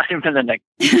sometime in the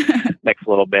next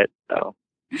little bit. So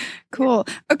cool.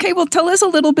 Okay, well, tell us a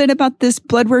little bit about this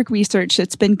blood work research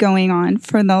that's been going on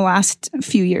for the last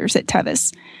few years at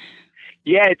Tevis.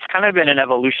 Yeah, it's kind of been an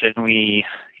evolution. We,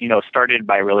 started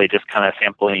by really just kind of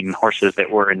sampling horses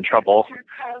that were in trouble,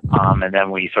 and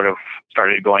then we sort of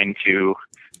started going to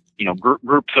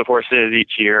groups of horses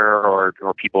each year or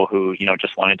people who,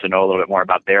 just wanted to know a little bit more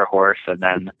about their horse. And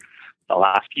then the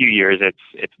last few years,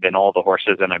 it's been all the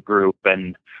horses in a group.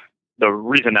 And the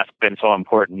reason that's been so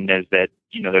important is that,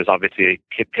 there's obviously,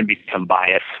 it can be some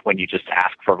bias when you just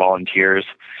ask for volunteers.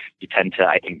 You tend to,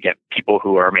 I think, get people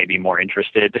who are maybe more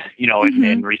interested,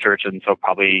 in research. And so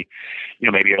probably,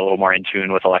 maybe a little more in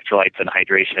tune with electrolytes and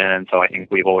hydration. And so I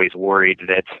think we've always worried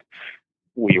that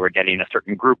we were getting a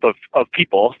certain group of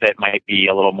people that might be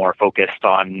a little more focused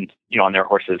on, on their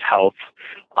horse's health.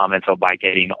 And so by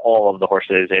getting all of the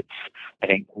horses, it's, I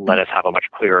think, let us have a much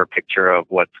clearer picture of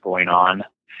what's going on.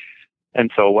 And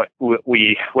so what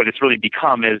it's really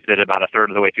become is that about a third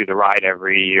of the way through the ride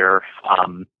every year,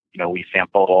 we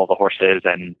sample all the horses,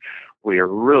 and we're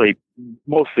really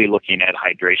mostly looking at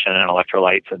hydration and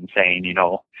electrolytes and saying,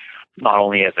 not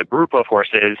only as a group of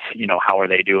horses, how are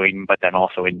they doing, but then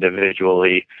also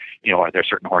individually, are there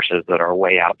certain horses that are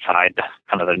way outside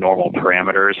kind of the normal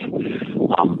parameters,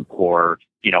 or,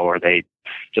 are they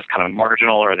just kind of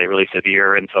marginal, or are they really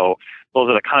severe? And so those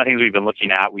are the kind of things we've been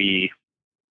looking at. We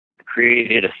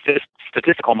created a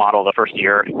statistical model the first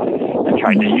year and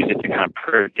tried to use it to kind of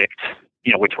predict,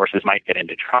 which horses might get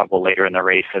into trouble later in the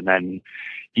race. And then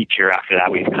each year after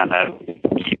that, we've kind of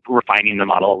keep refining the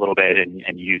model a little bit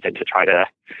and use it to try to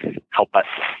help us,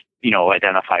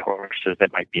 identify horses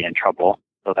that might be in trouble.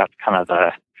 So that's kind of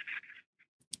how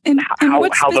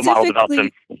the model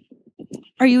develops.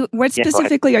 What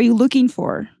specifically are you looking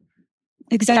for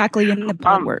exactly in the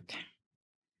blood work?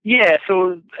 Yeah,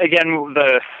 so again,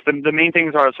 the main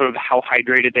things are sort of how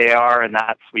hydrated they are, and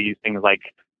that's we use things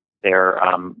like their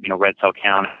red cell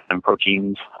count and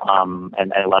proteins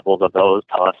and levels of those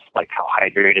tell us like how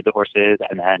hydrated the horse is,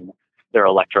 and then their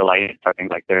electrolytes are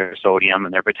things like their sodium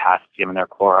and their potassium and their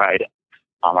chloride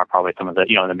are probably some of the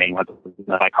the main ones.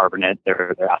 The bicarbonate,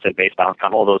 their acid base balance,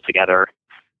 kind of all those together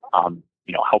help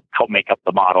make up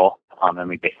the model, and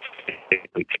we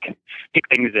basically pick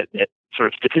things that sort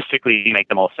of statistically make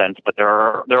the most sense, but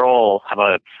they're all have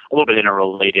a little bit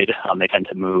interrelated. They tend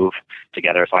to move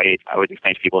together. So I always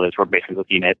explain to people that we're basically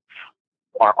looking at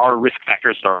our risk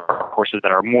factors are horses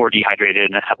that are more dehydrated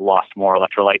and have lost more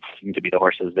electrolytes seem to be the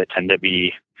horses that tend to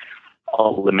be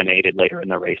eliminated later in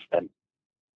the race then.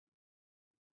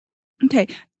 Okay.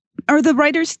 Are the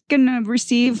riders going to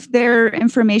receive their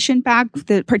information back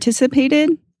that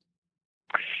participated?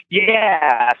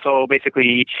 Yeah. So basically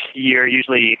each year,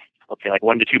 usually, let's say like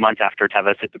 1 to 2 months after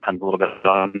Tevis, it depends a little bit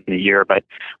on the year, but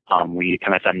we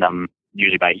kind of send them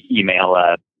usually by email,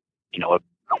 a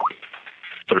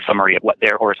sort of summary of what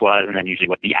their horse was, and then usually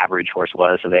what the average horse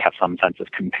was, so they have some sense of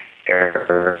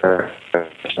comparison.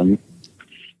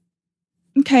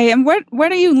 Okay. And what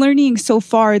are you learning so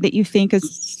far that you think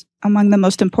is among the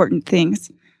most important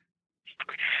things?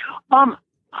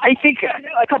 I think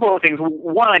a couple of things.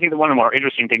 One, I think that one of the more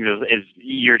interesting things is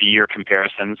year-to-year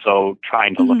comparison. So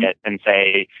trying to look at and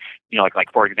say,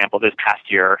 like for example, this past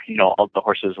year, all the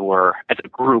horses were, as a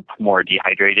group, more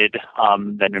dehydrated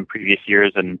than in previous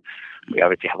years. And we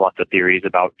obviously have lots of theories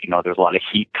about, there's a lot of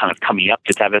heat kind of coming up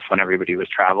to Tevis when everybody was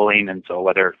traveling. And so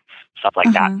whether stuff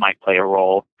like that might play a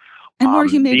role. And more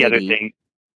humidity. The other thing,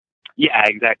 yeah,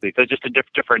 exactly. So just the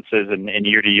differences in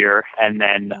year to year. And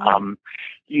then,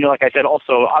 like I said,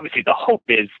 also, obviously the hope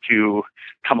is to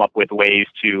come up with ways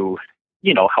to,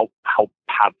 help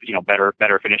have,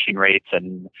 better finishing rates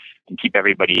and keep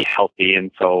everybody healthy.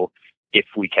 And so if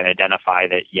we can identify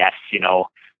that, yes,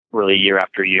 really year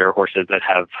after year, horses that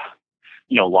have,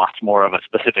 lost more of a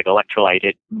specific electrolyte,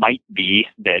 it might be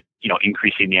that,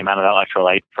 increasing the amount of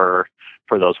electrolyte for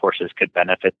those horses could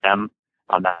benefit them.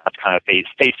 That's kind of phase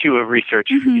 2 of research.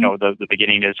 The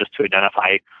beginning is just to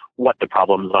identify what the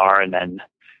problems are. And then,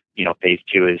 phase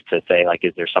 2 is to say, like,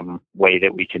 is there some way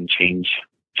that we can change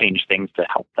things to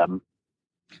help them?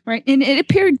 Right. And it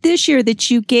appeared this year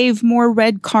that you gave more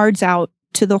red cards out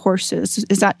to the horses.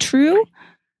 Is that true?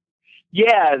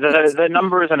 Yeah, the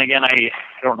numbers, and again, I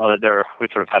don't know that we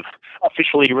sort of have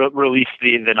officially released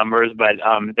the numbers, but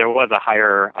there was a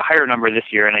higher number this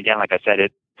year. And again, like I said,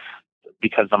 it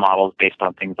because the model is based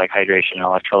on things like hydration and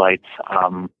electrolytes.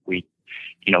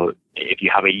 If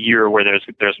you have a year where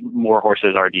there's more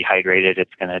horses are dehydrated,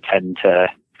 it's going to tend to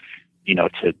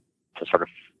sort of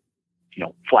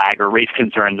flag or raise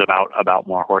concerns about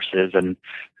more horses, and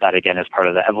that again is part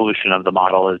of the evolution of the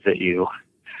model, is that you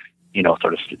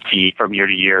sort of see from year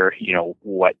to year,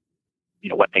 what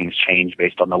things change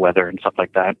based on the weather and stuff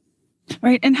like that.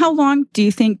 Right. And how long do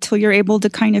you think till you're able to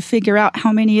kind of figure out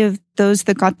how many of those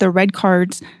that got the red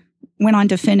cards went on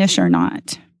to finish or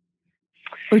not?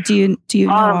 Or do you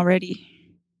know already?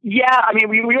 Yeah, I mean,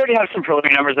 we already have some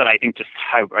preliminary numbers that I think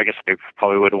I guess I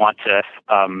probably would want to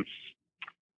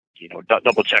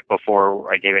double check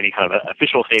before I gave any kind of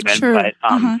official statement. Sure.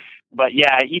 But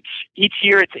yeah, each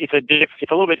year it's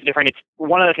a little bit different. It's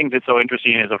one of the things that's so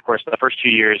interesting is, of course, the first 2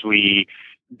 years we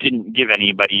didn't give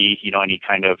anybody any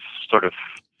kind of sort of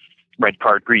red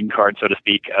card, green card, so to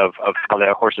speak, of how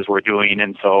the horses were doing,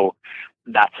 and so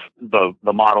that's the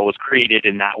model was created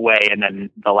in that way. And then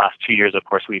the last 2 years, of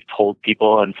course, we've told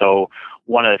people, and so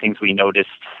one of the things we noticed,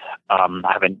 I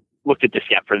haven't looked at this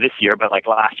yet for this year, but like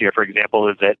last year, for example,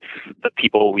 is that the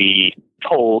people we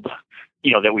told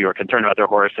that we were concerned about their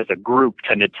horse as a group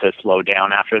tended to slow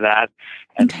down after that.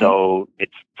 And so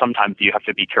it's sometimes you have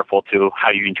to be careful to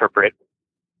how you interpret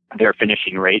their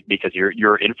finishing rate, because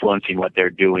you're influencing what they're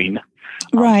doing.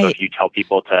 Right. So if you tell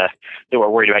people they were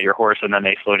worried about your horse and then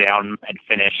they slow down and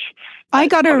finish. I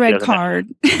got a red card.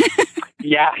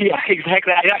 Yeah,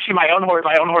 exactly. Actually, my own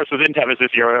horse was in Tevis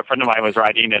this year. A friend of mine was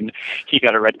riding, and he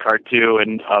got a red card too.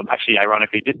 And actually,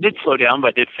 ironically, did slow down,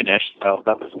 but did finish. So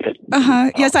that was good.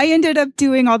 Yes, I ended up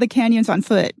doing all the canyons on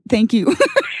foot. Thank you.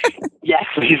 Yes,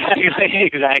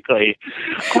 exactly.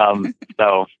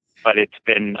 But it's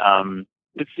been,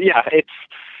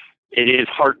 it is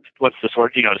hard. To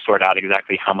sort out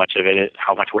exactly how much of it is,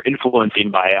 how much we're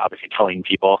influencing by obviously telling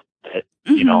people that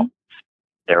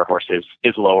their horse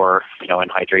is lower, in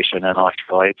hydration and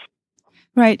electrolytes.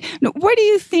 Right. Now, what do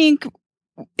you think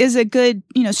is a good,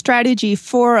 strategy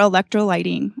for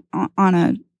electrolyting on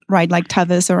a ride like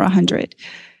Tevis or 100?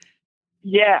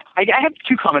 Yeah, I have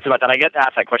two comments about that. I get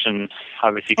asked that question,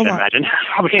 obviously, you can imagine,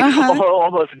 probably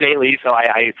almost daily. So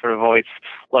I sort of always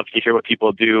love to hear what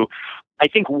people do. I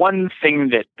think one thing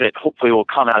that hopefully will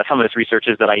come out of some of this research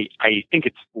is that I think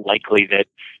it's likely that,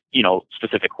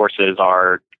 specific horses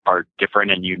are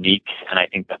different and unique. And I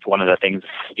think that's one of the things,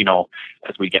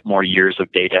 as we get more years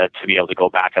of data to be able to go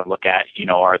back and look at,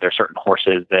 are there certain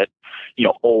horses that,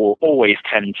 always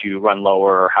tend to run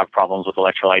lower or have problems with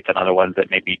electrolytes, and other ones that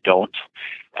maybe don't.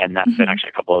 And that's been actually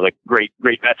a couple of the great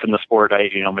vets in the sport.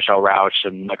 Michelle Rauch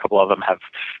and a couple of them have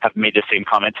made the same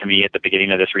comment to me at the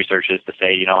beginning of this research, is to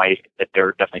say, that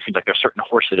there definitely seems like there's certain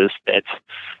horses that,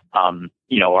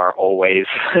 are always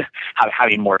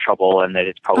having more trouble, and that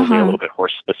it's probably a little bit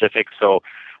horse specific. So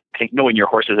I think knowing your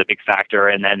horse is a big factor.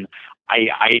 And then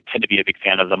I tend to be a big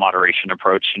fan of the moderation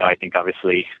approach. I think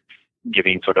obviously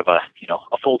giving sort of a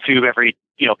full tube every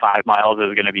 5 miles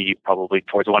is going to be probably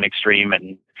towards one extreme,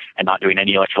 and not doing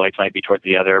any electrolytes might be towards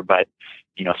the other. But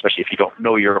especially if you don't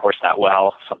know your horse that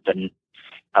well, something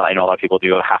I know a lot of people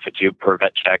do a half a tube per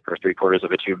vet check or 3/4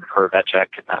 of a tube per vet check.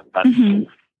 That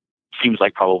seems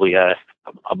like probably a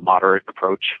moderate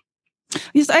approach.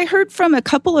 Yes, I heard from a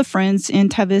couple of friends in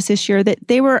Tevis this year that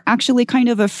they were actually kind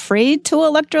of afraid to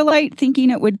electrolyte, thinking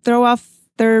it would throw off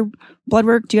their blood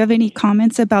work. Do you have any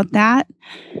comments about that?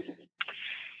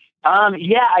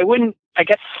 Yeah, I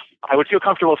guess I would feel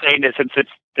comfortable saying that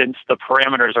since the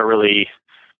parameters are really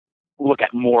look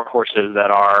at more horses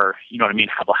that are,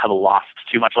 have lost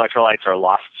too much electrolytes or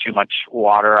lost too much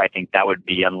water, I think that would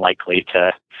be unlikely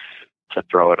to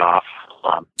throw it off,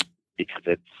 because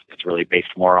it's really based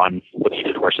more on looking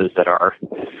at horses that are,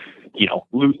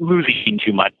 losing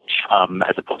too much,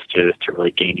 as opposed to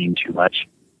really gaining too much.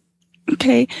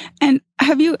 Okay. And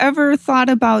have you ever thought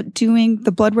about doing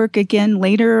the blood work again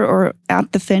later or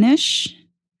at the finish?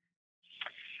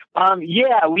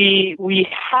 Yeah, we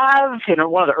have in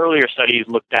one of the earlier studies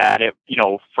looked at it,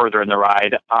 further in the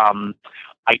ride.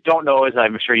 I don't know, as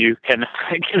I'm sure you can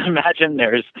imagine,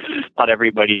 not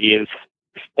everybody is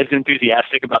as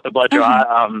enthusiastic about the blood draw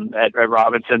at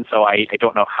Robinson, so I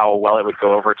don't know how well it would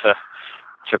go over to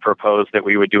propose that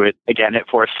we would do it again at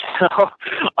Force.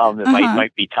 It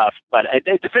might be tough, but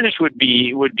the finish would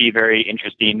be very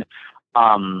interesting.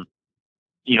 But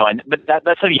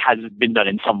that study has been done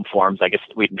in some forms. I guess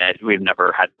we've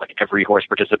never had like every horse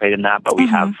participate in that, but we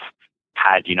have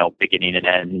had, beginning and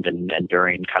end and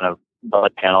during kind of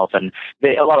blood panels. And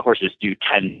a lot of horses do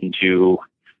tend to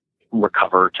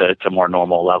recover to more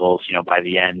normal levels, by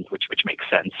the end, which makes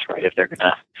sense, right? If they're going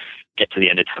to get to the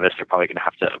end of Tevis, they're probably going to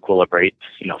have to equilibrate,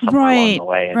 somewhere along the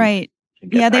way.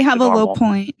 Yeah, they have a low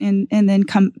point and then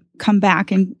come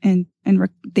back and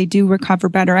they do recover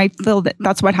better. I feel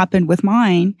that's what happened with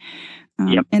mine.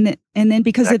 And then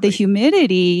because of the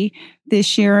humidity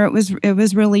this year, it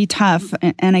was really tough.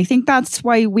 And I think that's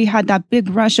why we had that big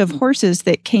rush of horses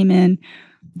that came in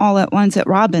all at once at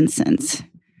Robinson's.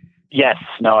 Yes,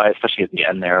 no, especially at the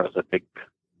end there, it was a big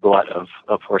glut of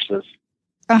horses.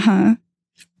 Uh-huh.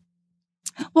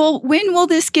 Well, when will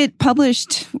this get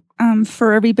published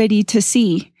for everybody to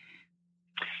see?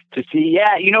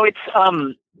 Yeah, it's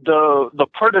the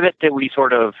part of it that we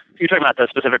sort of, you're talking about the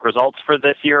specific results for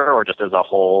this year or just as a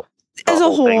whole? As a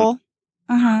whole.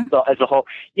 Uh-huh. So as a whole.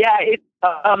 Yeah,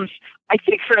 I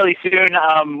think fairly soon.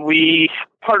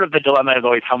 Part of the dilemma is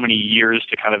always how many years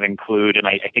to kind of include, and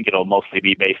I think it'll mostly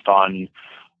be based on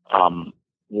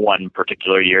one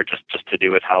particular year, just to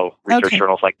do with how research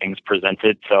journals like things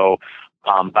presented. So,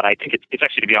 but I think it's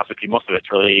actually, to be honest with you, most of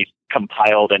it's really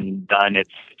compiled and done. It's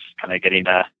kind of getting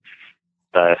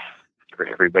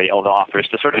everybody, all the authors,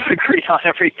 to sort of agree on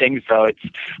everything. So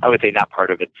I would say that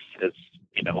part of it is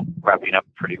wrapping up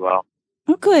pretty well.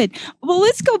 Oh, good. Well,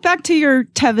 let's go back to your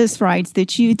Tevis rides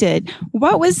that you did.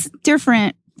 What was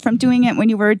different from doing it when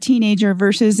you were a teenager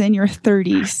versus in your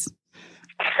 30s?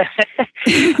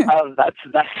 That's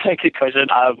a good question.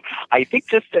 I think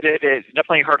just that it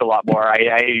definitely hurt a lot more.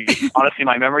 I honestly,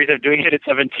 my memories of doing it at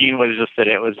 17 was just that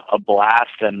it was a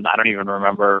blast, and I don't even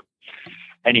remember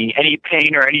any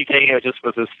pain or anything. It just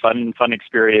was this fun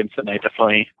experience, and I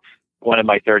definitely, one in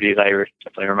my 30s, I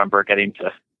definitely remember getting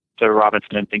to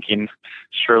Robinson and thinking,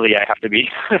 surely I have to be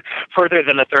further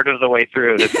than a third of the way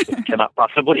through. This cannot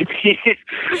possibly be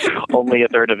only a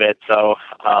third of it. So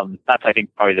that's, I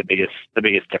think, probably the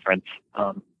biggest difference.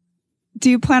 Do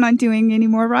you plan on doing any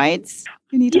more rides?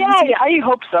 Yeah, I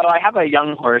hope so. I have a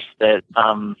young horse that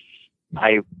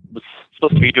I was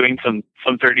supposed to be doing some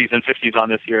 30s and 50s on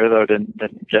this year, though didn't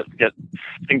get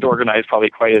things organized probably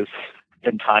quite as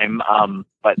in time.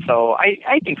 But so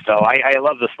I think so. I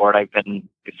love the sport. I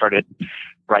started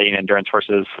riding endurance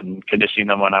horses and conditioning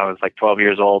them when I was like 12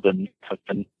 years old, and have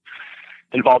been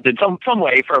involved in some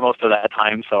way for most of that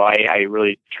time. So I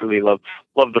really truly love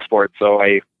the sport. So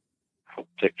I hope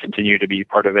to continue to be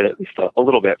part of it, at least a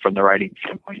little bit, from the riding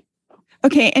standpoint.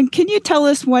 Okay, and can you tell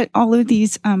us what all of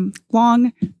these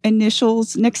long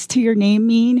initials next to your name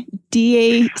mean?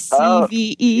 DACVECC?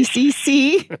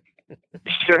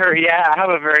 Sure, yeah. I have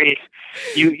a very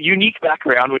unique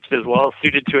background, which is well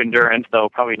suited to endurance, though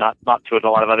probably not to a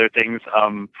lot of other things.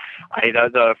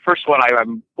 The first one,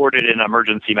 I'm boarded in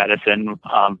emergency medicine,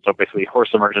 so basically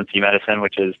horse emergency medicine,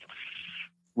 which is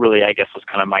really, I guess, was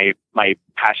kind of my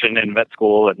passion in vet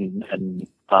school and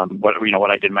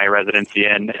what I did my residency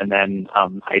in. And then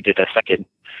I did a second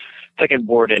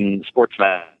board in sports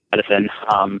medicine,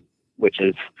 which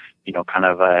is kind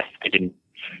of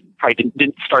I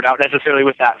didn't start out necessarily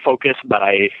with that focus, but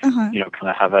I kind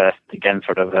of have a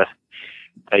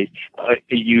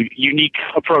unique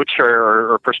approach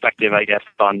or perspective, I guess,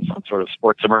 on some sort of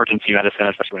sports emergency medicine,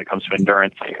 especially when it comes to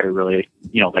endurance. I really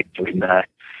like doing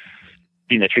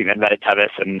being the treatment vet at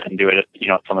Tevis and do it at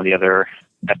some of the other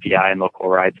FBI and local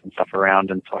rides and stuff around.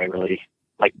 And so I really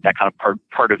like that kind of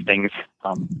part of things.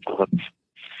 So that's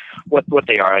what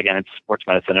they are. Again, it's sports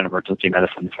medicine and emergency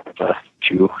medicine, sort of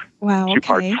two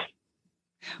parts.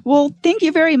 Well, thank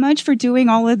you very much for doing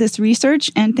all of this research,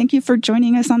 and thank you for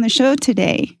joining us on the show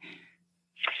today.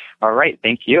 All right.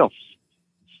 Thank you.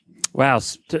 Wow.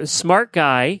 Smart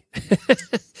guy.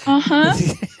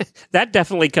 That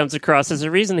definitely comes across as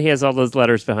a reason he has all those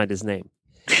letters behind his name.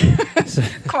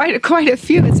 Quite a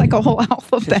few. It's like a whole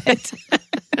alphabet.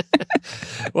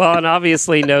 Well, and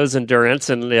obviously knows endurance,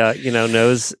 and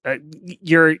knows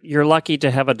you're lucky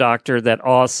to have a doctor that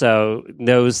also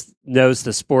knows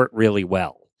the sport really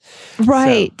well.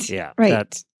 Right. So, yeah.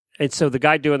 Right. And so the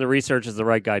guy doing the research is the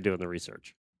right guy doing the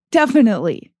research.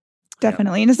 Definitely. Yep.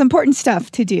 And it's important stuff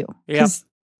to do. Yeah.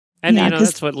 And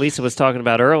that's what Lisa was talking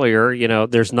about earlier.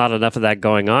 There's not enough of that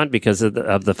going on because of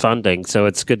the funding. So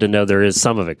it's good to know there is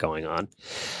some of it going on.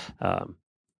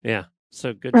 Yeah.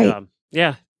 So good job.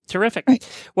 Yeah. Terrific. Right.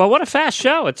 Well, what a fast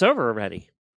show. It's over already.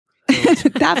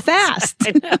 That fast.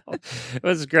 I know. It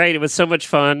was great. It was so much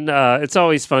fun. It's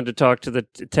always fun to talk to the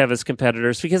Tevis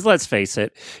competitors because let's face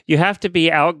it, you have to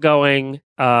be outgoing,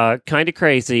 kind of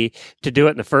crazy to do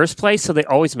it in the first place. So they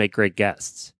always make great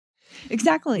guests.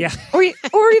 Exactly. Yeah. or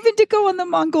even to go on the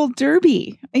Mongol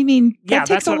Derby. I mean, that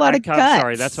takes a lot of guts.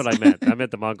 Sorry, that's what I meant. I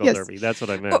meant the Mongol Yes. Derby. That's what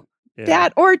I meant. Yeah.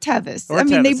 That or Tevis. Or I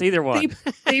mean, Tevis, either one.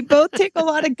 They both take a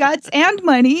lot of guts and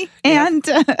money and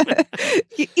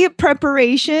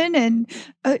preparation. And,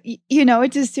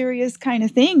 it's a serious kind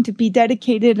of thing to be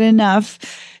dedicated enough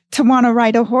to want to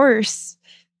ride a horse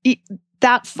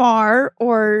that far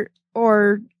or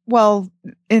well,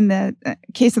 in the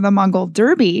case of the Mongol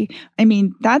Derby, I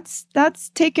mean, that's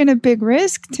taken a big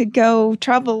risk to go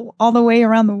travel all the way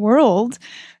around the world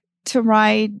to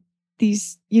ride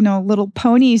these, little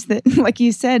ponies that, like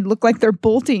you said, look like they're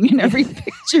bolting in every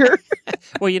picture.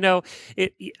 Well,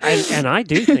 and I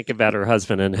do think about her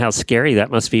husband and how scary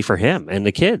that must be for him and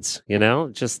the kids,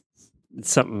 just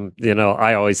something,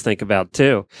 I always think about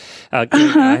too. I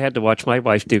had to watch my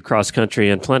wife do cross country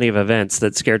and plenty of events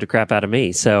that scared the crap out of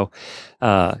me. So,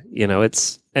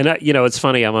 it's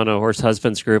funny. I'm on a Horse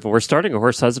Husbands group, and we're starting a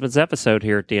Horse Husbands episode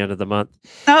here at the end of the month.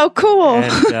 Oh, cool!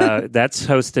 And that's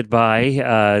hosted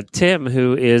by Tim,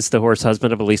 who is the horse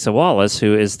husband of Elisa Wallace,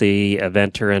 who is the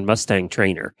eventer and Mustang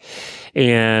trainer.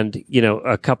 And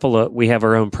we have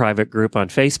our own private group on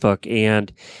Facebook,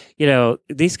 and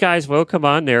these guys will come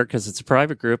on there because it's a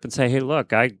private group and say, "Hey, look,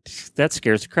 that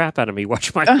scares the crap out of me.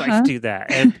 Watch my wife do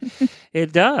that," and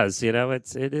it does. It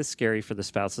is scary for the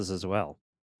spouses as well.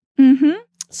 Mm-hmm.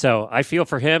 So I feel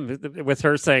for him with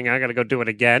her saying, "I got to go do it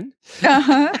again."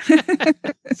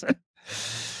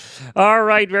 All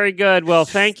right, very good. Well,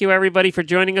 thank you everybody for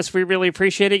joining us. We really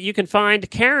appreciate it. You can find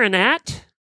Karen at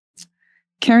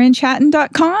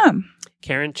KarenChatton.com.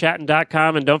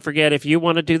 KarenChatton.com. And don't forget, if you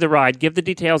want to do the ride, give the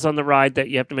details on the ride that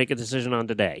you have to make a decision on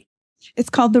today.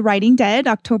 It's called The Riding Dead,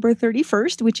 October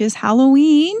 31st, which is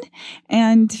Halloween.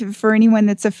 And for anyone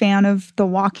that's a fan of The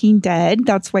Walking Dead,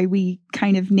 that's why we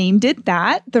kind of named it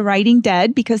that, The Riding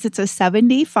Dead, because it's a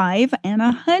 75 and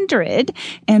 100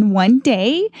 and 1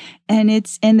 day. And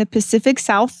it's in the Pacific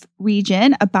South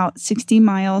region, about 60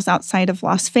 miles outside of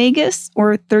Las Vegas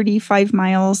or 35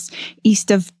 miles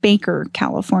east of Baker,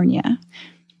 California.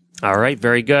 All right,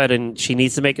 very good. And she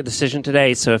needs to make a decision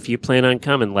today. So if you plan on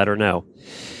coming, let her know.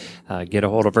 Get a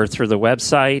hold of her through the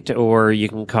website, or you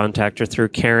can contact her through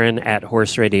Karen at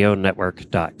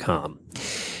horseradionetwork.com.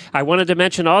 I wanted to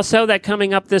mention also that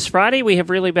coming up this Friday, we have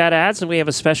Really Bad Ads, and we have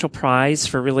a special prize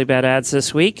for Really Bad Ads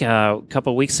this week. A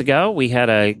couple of weeks ago, we had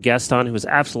a guest on who was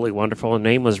absolutely wonderful. Her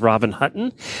name was Robin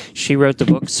Hutton. She wrote the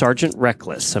book Sergeant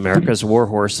Reckless, America's War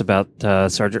Horse, about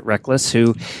Sergeant Reckless,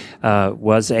 who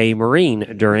was a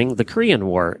Marine during the Korean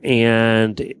War.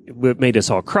 And it made us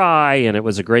all cry, and it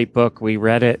was a great book. We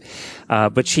read it.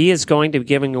 But she is going to be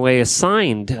giving away a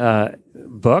signed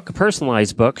book, a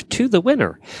personalized book, to the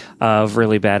winner of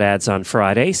Really Bad Ads on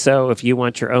Friday. So if you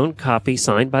want your own copy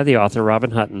signed by the author, Robin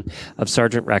Hutton, of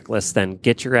Sergeant Reckless, then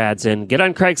get your ads in. Get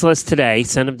on Craigslist today.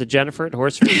 Send them to Jennifer at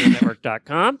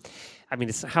horseradionetwork.com. I mean,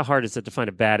 how hard is it to find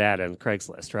a bad ad on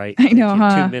Craigslist, right? I know,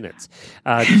 huh? 2 minutes.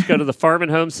 Just go to the farm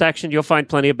and home section. You'll find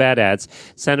plenty of bad ads.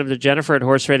 Send them to Jennifer at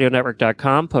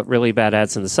horseradionetwork.com. Put Really Bad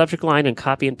Ads in the subject line and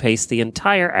copy and paste the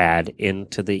entire ad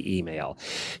into the email.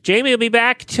 Jamie will be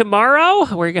back tomorrow.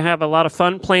 We're going to have a lot of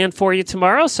fun planned for you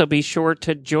tomorrow, so be sure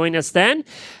to join us then.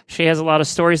 She has a lot of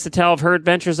stories to tell of her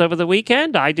adventures over the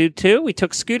weekend. I do too. We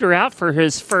took Scooter out for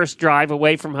his first drive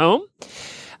away from home.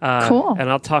 Cool. And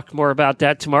I'll talk more about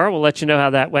that tomorrow. We'll let you know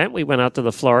how that went. We went out to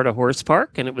the Florida Horse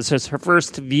Park, and it was her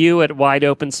first view at wide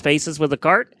open spaces with a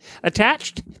cart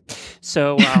attached.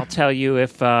 So I'll tell you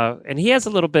if, and he has a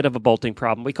little bit of a bolting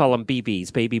problem. We call them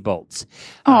BBs, baby bolts.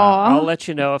 I'll let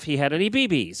you know if he had any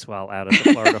BBs while out at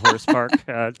the Florida Horse Park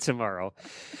tomorrow.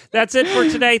 That's it for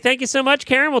today. Thank you so much,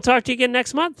 Karen. We'll talk to you again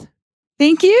next month.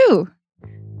 Thank you.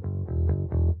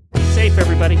 Be safe,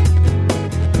 everybody.